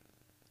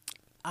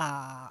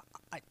our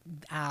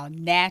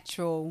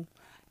natural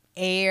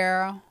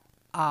air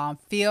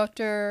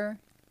filter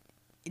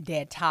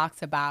that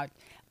talks about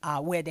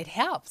that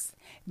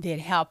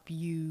help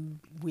you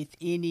with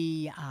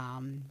any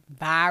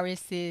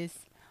viruses,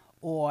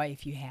 or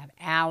if you have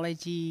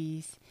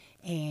allergies.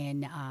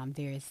 And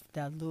there's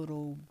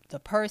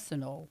the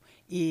personal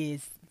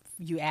is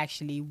you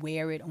actually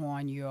wear it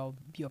on your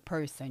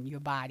person, your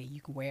body.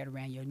 You can wear it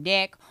around your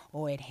neck,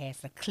 or it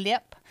has a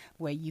clip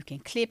where you can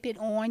clip it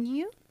on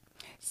you.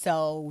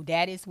 So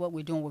that is what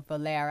we're doing with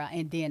Valera.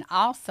 And then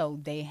also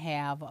they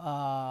have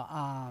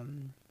a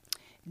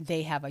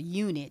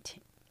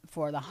unit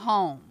for the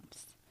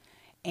homes,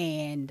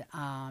 and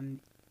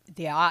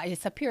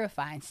it's a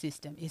purifying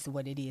system is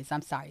what it is.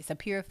 I'm sorry, it's a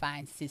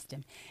purifying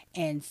system.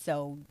 And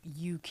so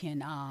you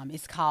can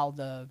it's called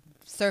the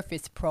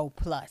Surface Pro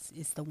Plus.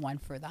 It's the one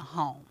for the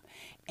home.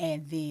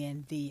 And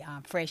then the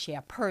Fresh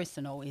Air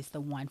Personal is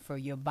the one for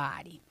your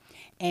body.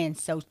 And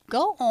so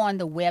go on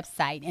the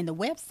website, and the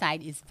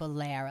website is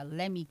Valera.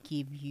 Let me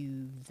give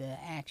you the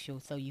actual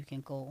so you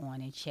can go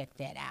on and check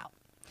that out.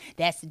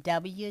 That's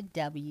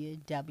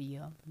www.Valera.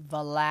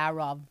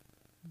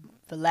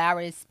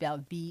 Valera is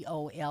spelled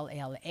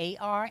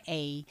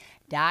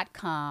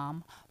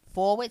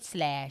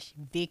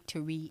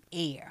VOLLARA.com/Victory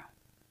Air.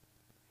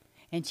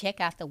 And check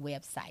out the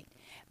website.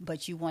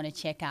 But you want to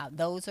check out,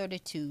 those are the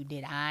two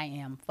that I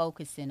am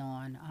focusing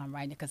on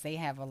right now, because they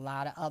have a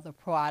lot of other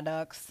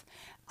products.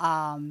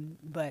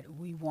 But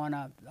we want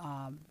to,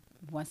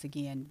 once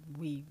again,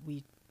 we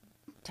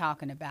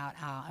talking about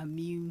our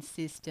immune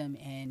system,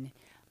 and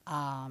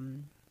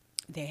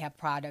they have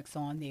products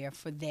on there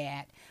for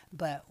that.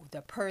 But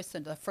the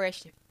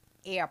Fresh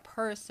Air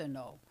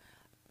Personal,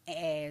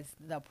 as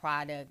the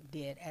product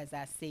did, as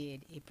I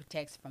said, it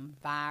protects from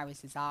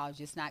viruses, all,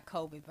 just not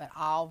COVID, but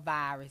all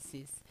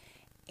viruses.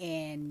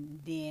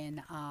 And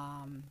then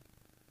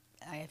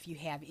if you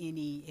have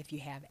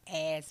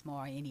asthma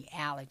or any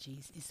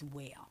allergies as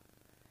well,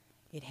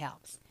 it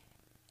helps.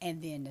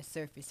 And then the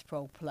Surface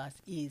Pro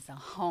Plus is a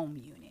home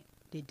unit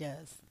that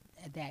does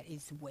that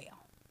as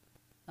well.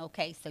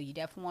 Okay, so you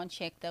definitely want to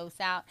check those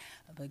out.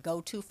 But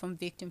go to From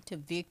Victim to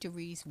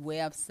Victory's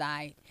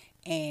website,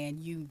 and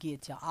you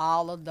get to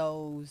all of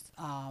those.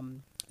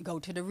 Go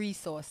to the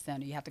Resource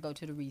Center. You have to go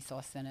to the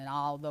Resource Center, and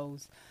all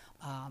those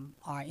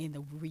are in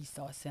the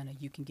Resource Center.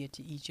 You can get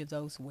to each of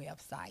those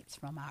websites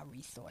from our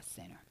Resource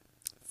Center.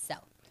 So,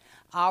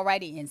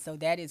 alrighty, and so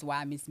that is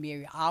why Miss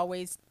Mary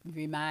always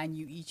remind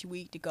you each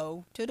week to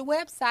go to the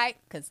website,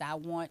 because I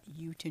want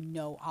you to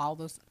know all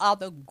those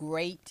other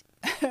great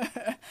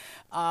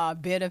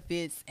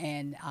benefits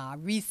and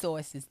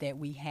resources that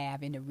we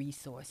have in the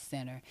Resource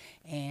Center.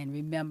 And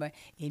remember,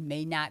 it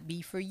may not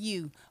be for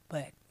you,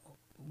 but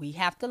we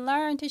have to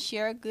learn to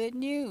share good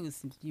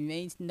news. You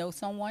may know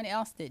someone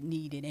else that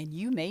need it, and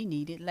you may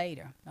need it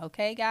later.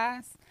 Okay,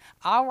 guys?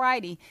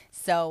 Alrighty.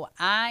 So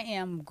I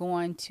am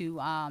going to,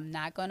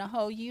 not going to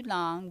hold you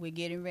long. We're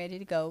getting ready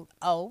to go.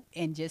 Oh,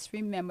 and just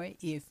remember,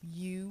 if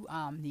you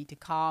need to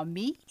call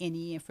me,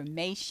 any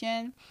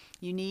information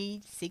you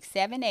need,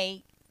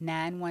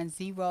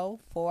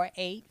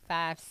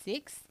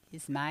 678-910-4856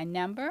 is my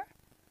number.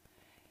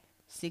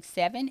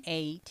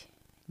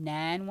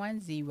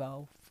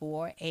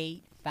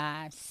 678-910-4856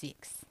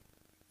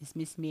 is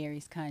Miss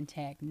Mary's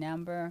contact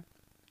number,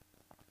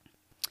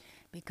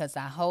 because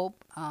I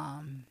hope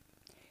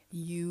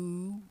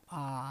you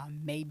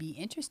may be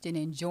interested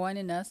in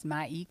joining us,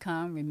 My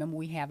Econ. Remember,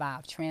 we have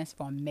our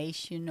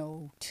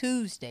Transformational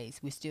Tuesdays.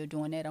 We're still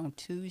doing that on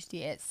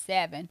Tuesday at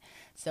 7.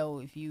 So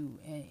if you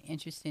are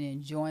interested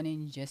in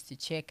joining, just to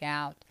check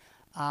out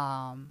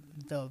the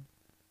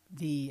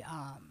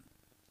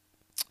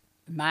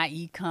My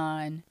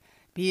Econ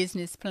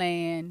business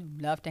plan,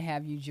 love to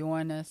have you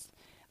join us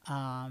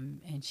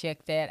and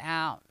check that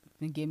out.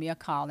 And give me a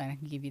call, and I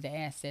can give you the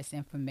access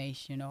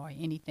information or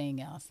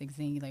anything else,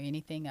 Xenia,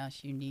 anything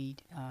else you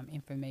need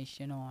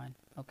information on.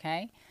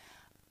 Okay,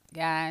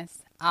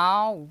 guys?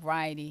 All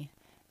righty.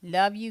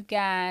 Love you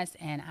guys,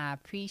 and I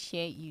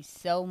appreciate you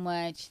so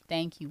much.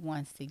 Thank you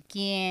once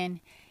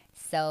again.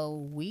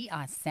 So we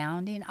are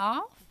sounding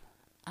off.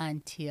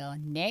 Until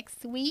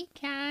next week,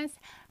 guys,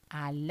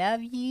 I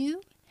love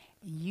you.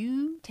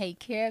 You take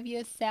care of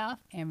yourself,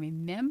 and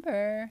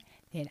remember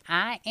that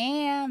I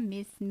am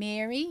Miss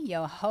Mary,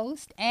 your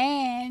host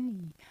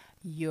and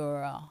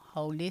your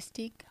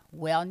holistic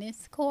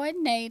wellness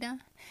coordinator.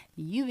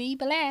 You be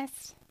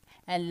blessed.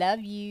 I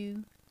love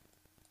you.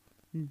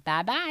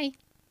 Bye-bye.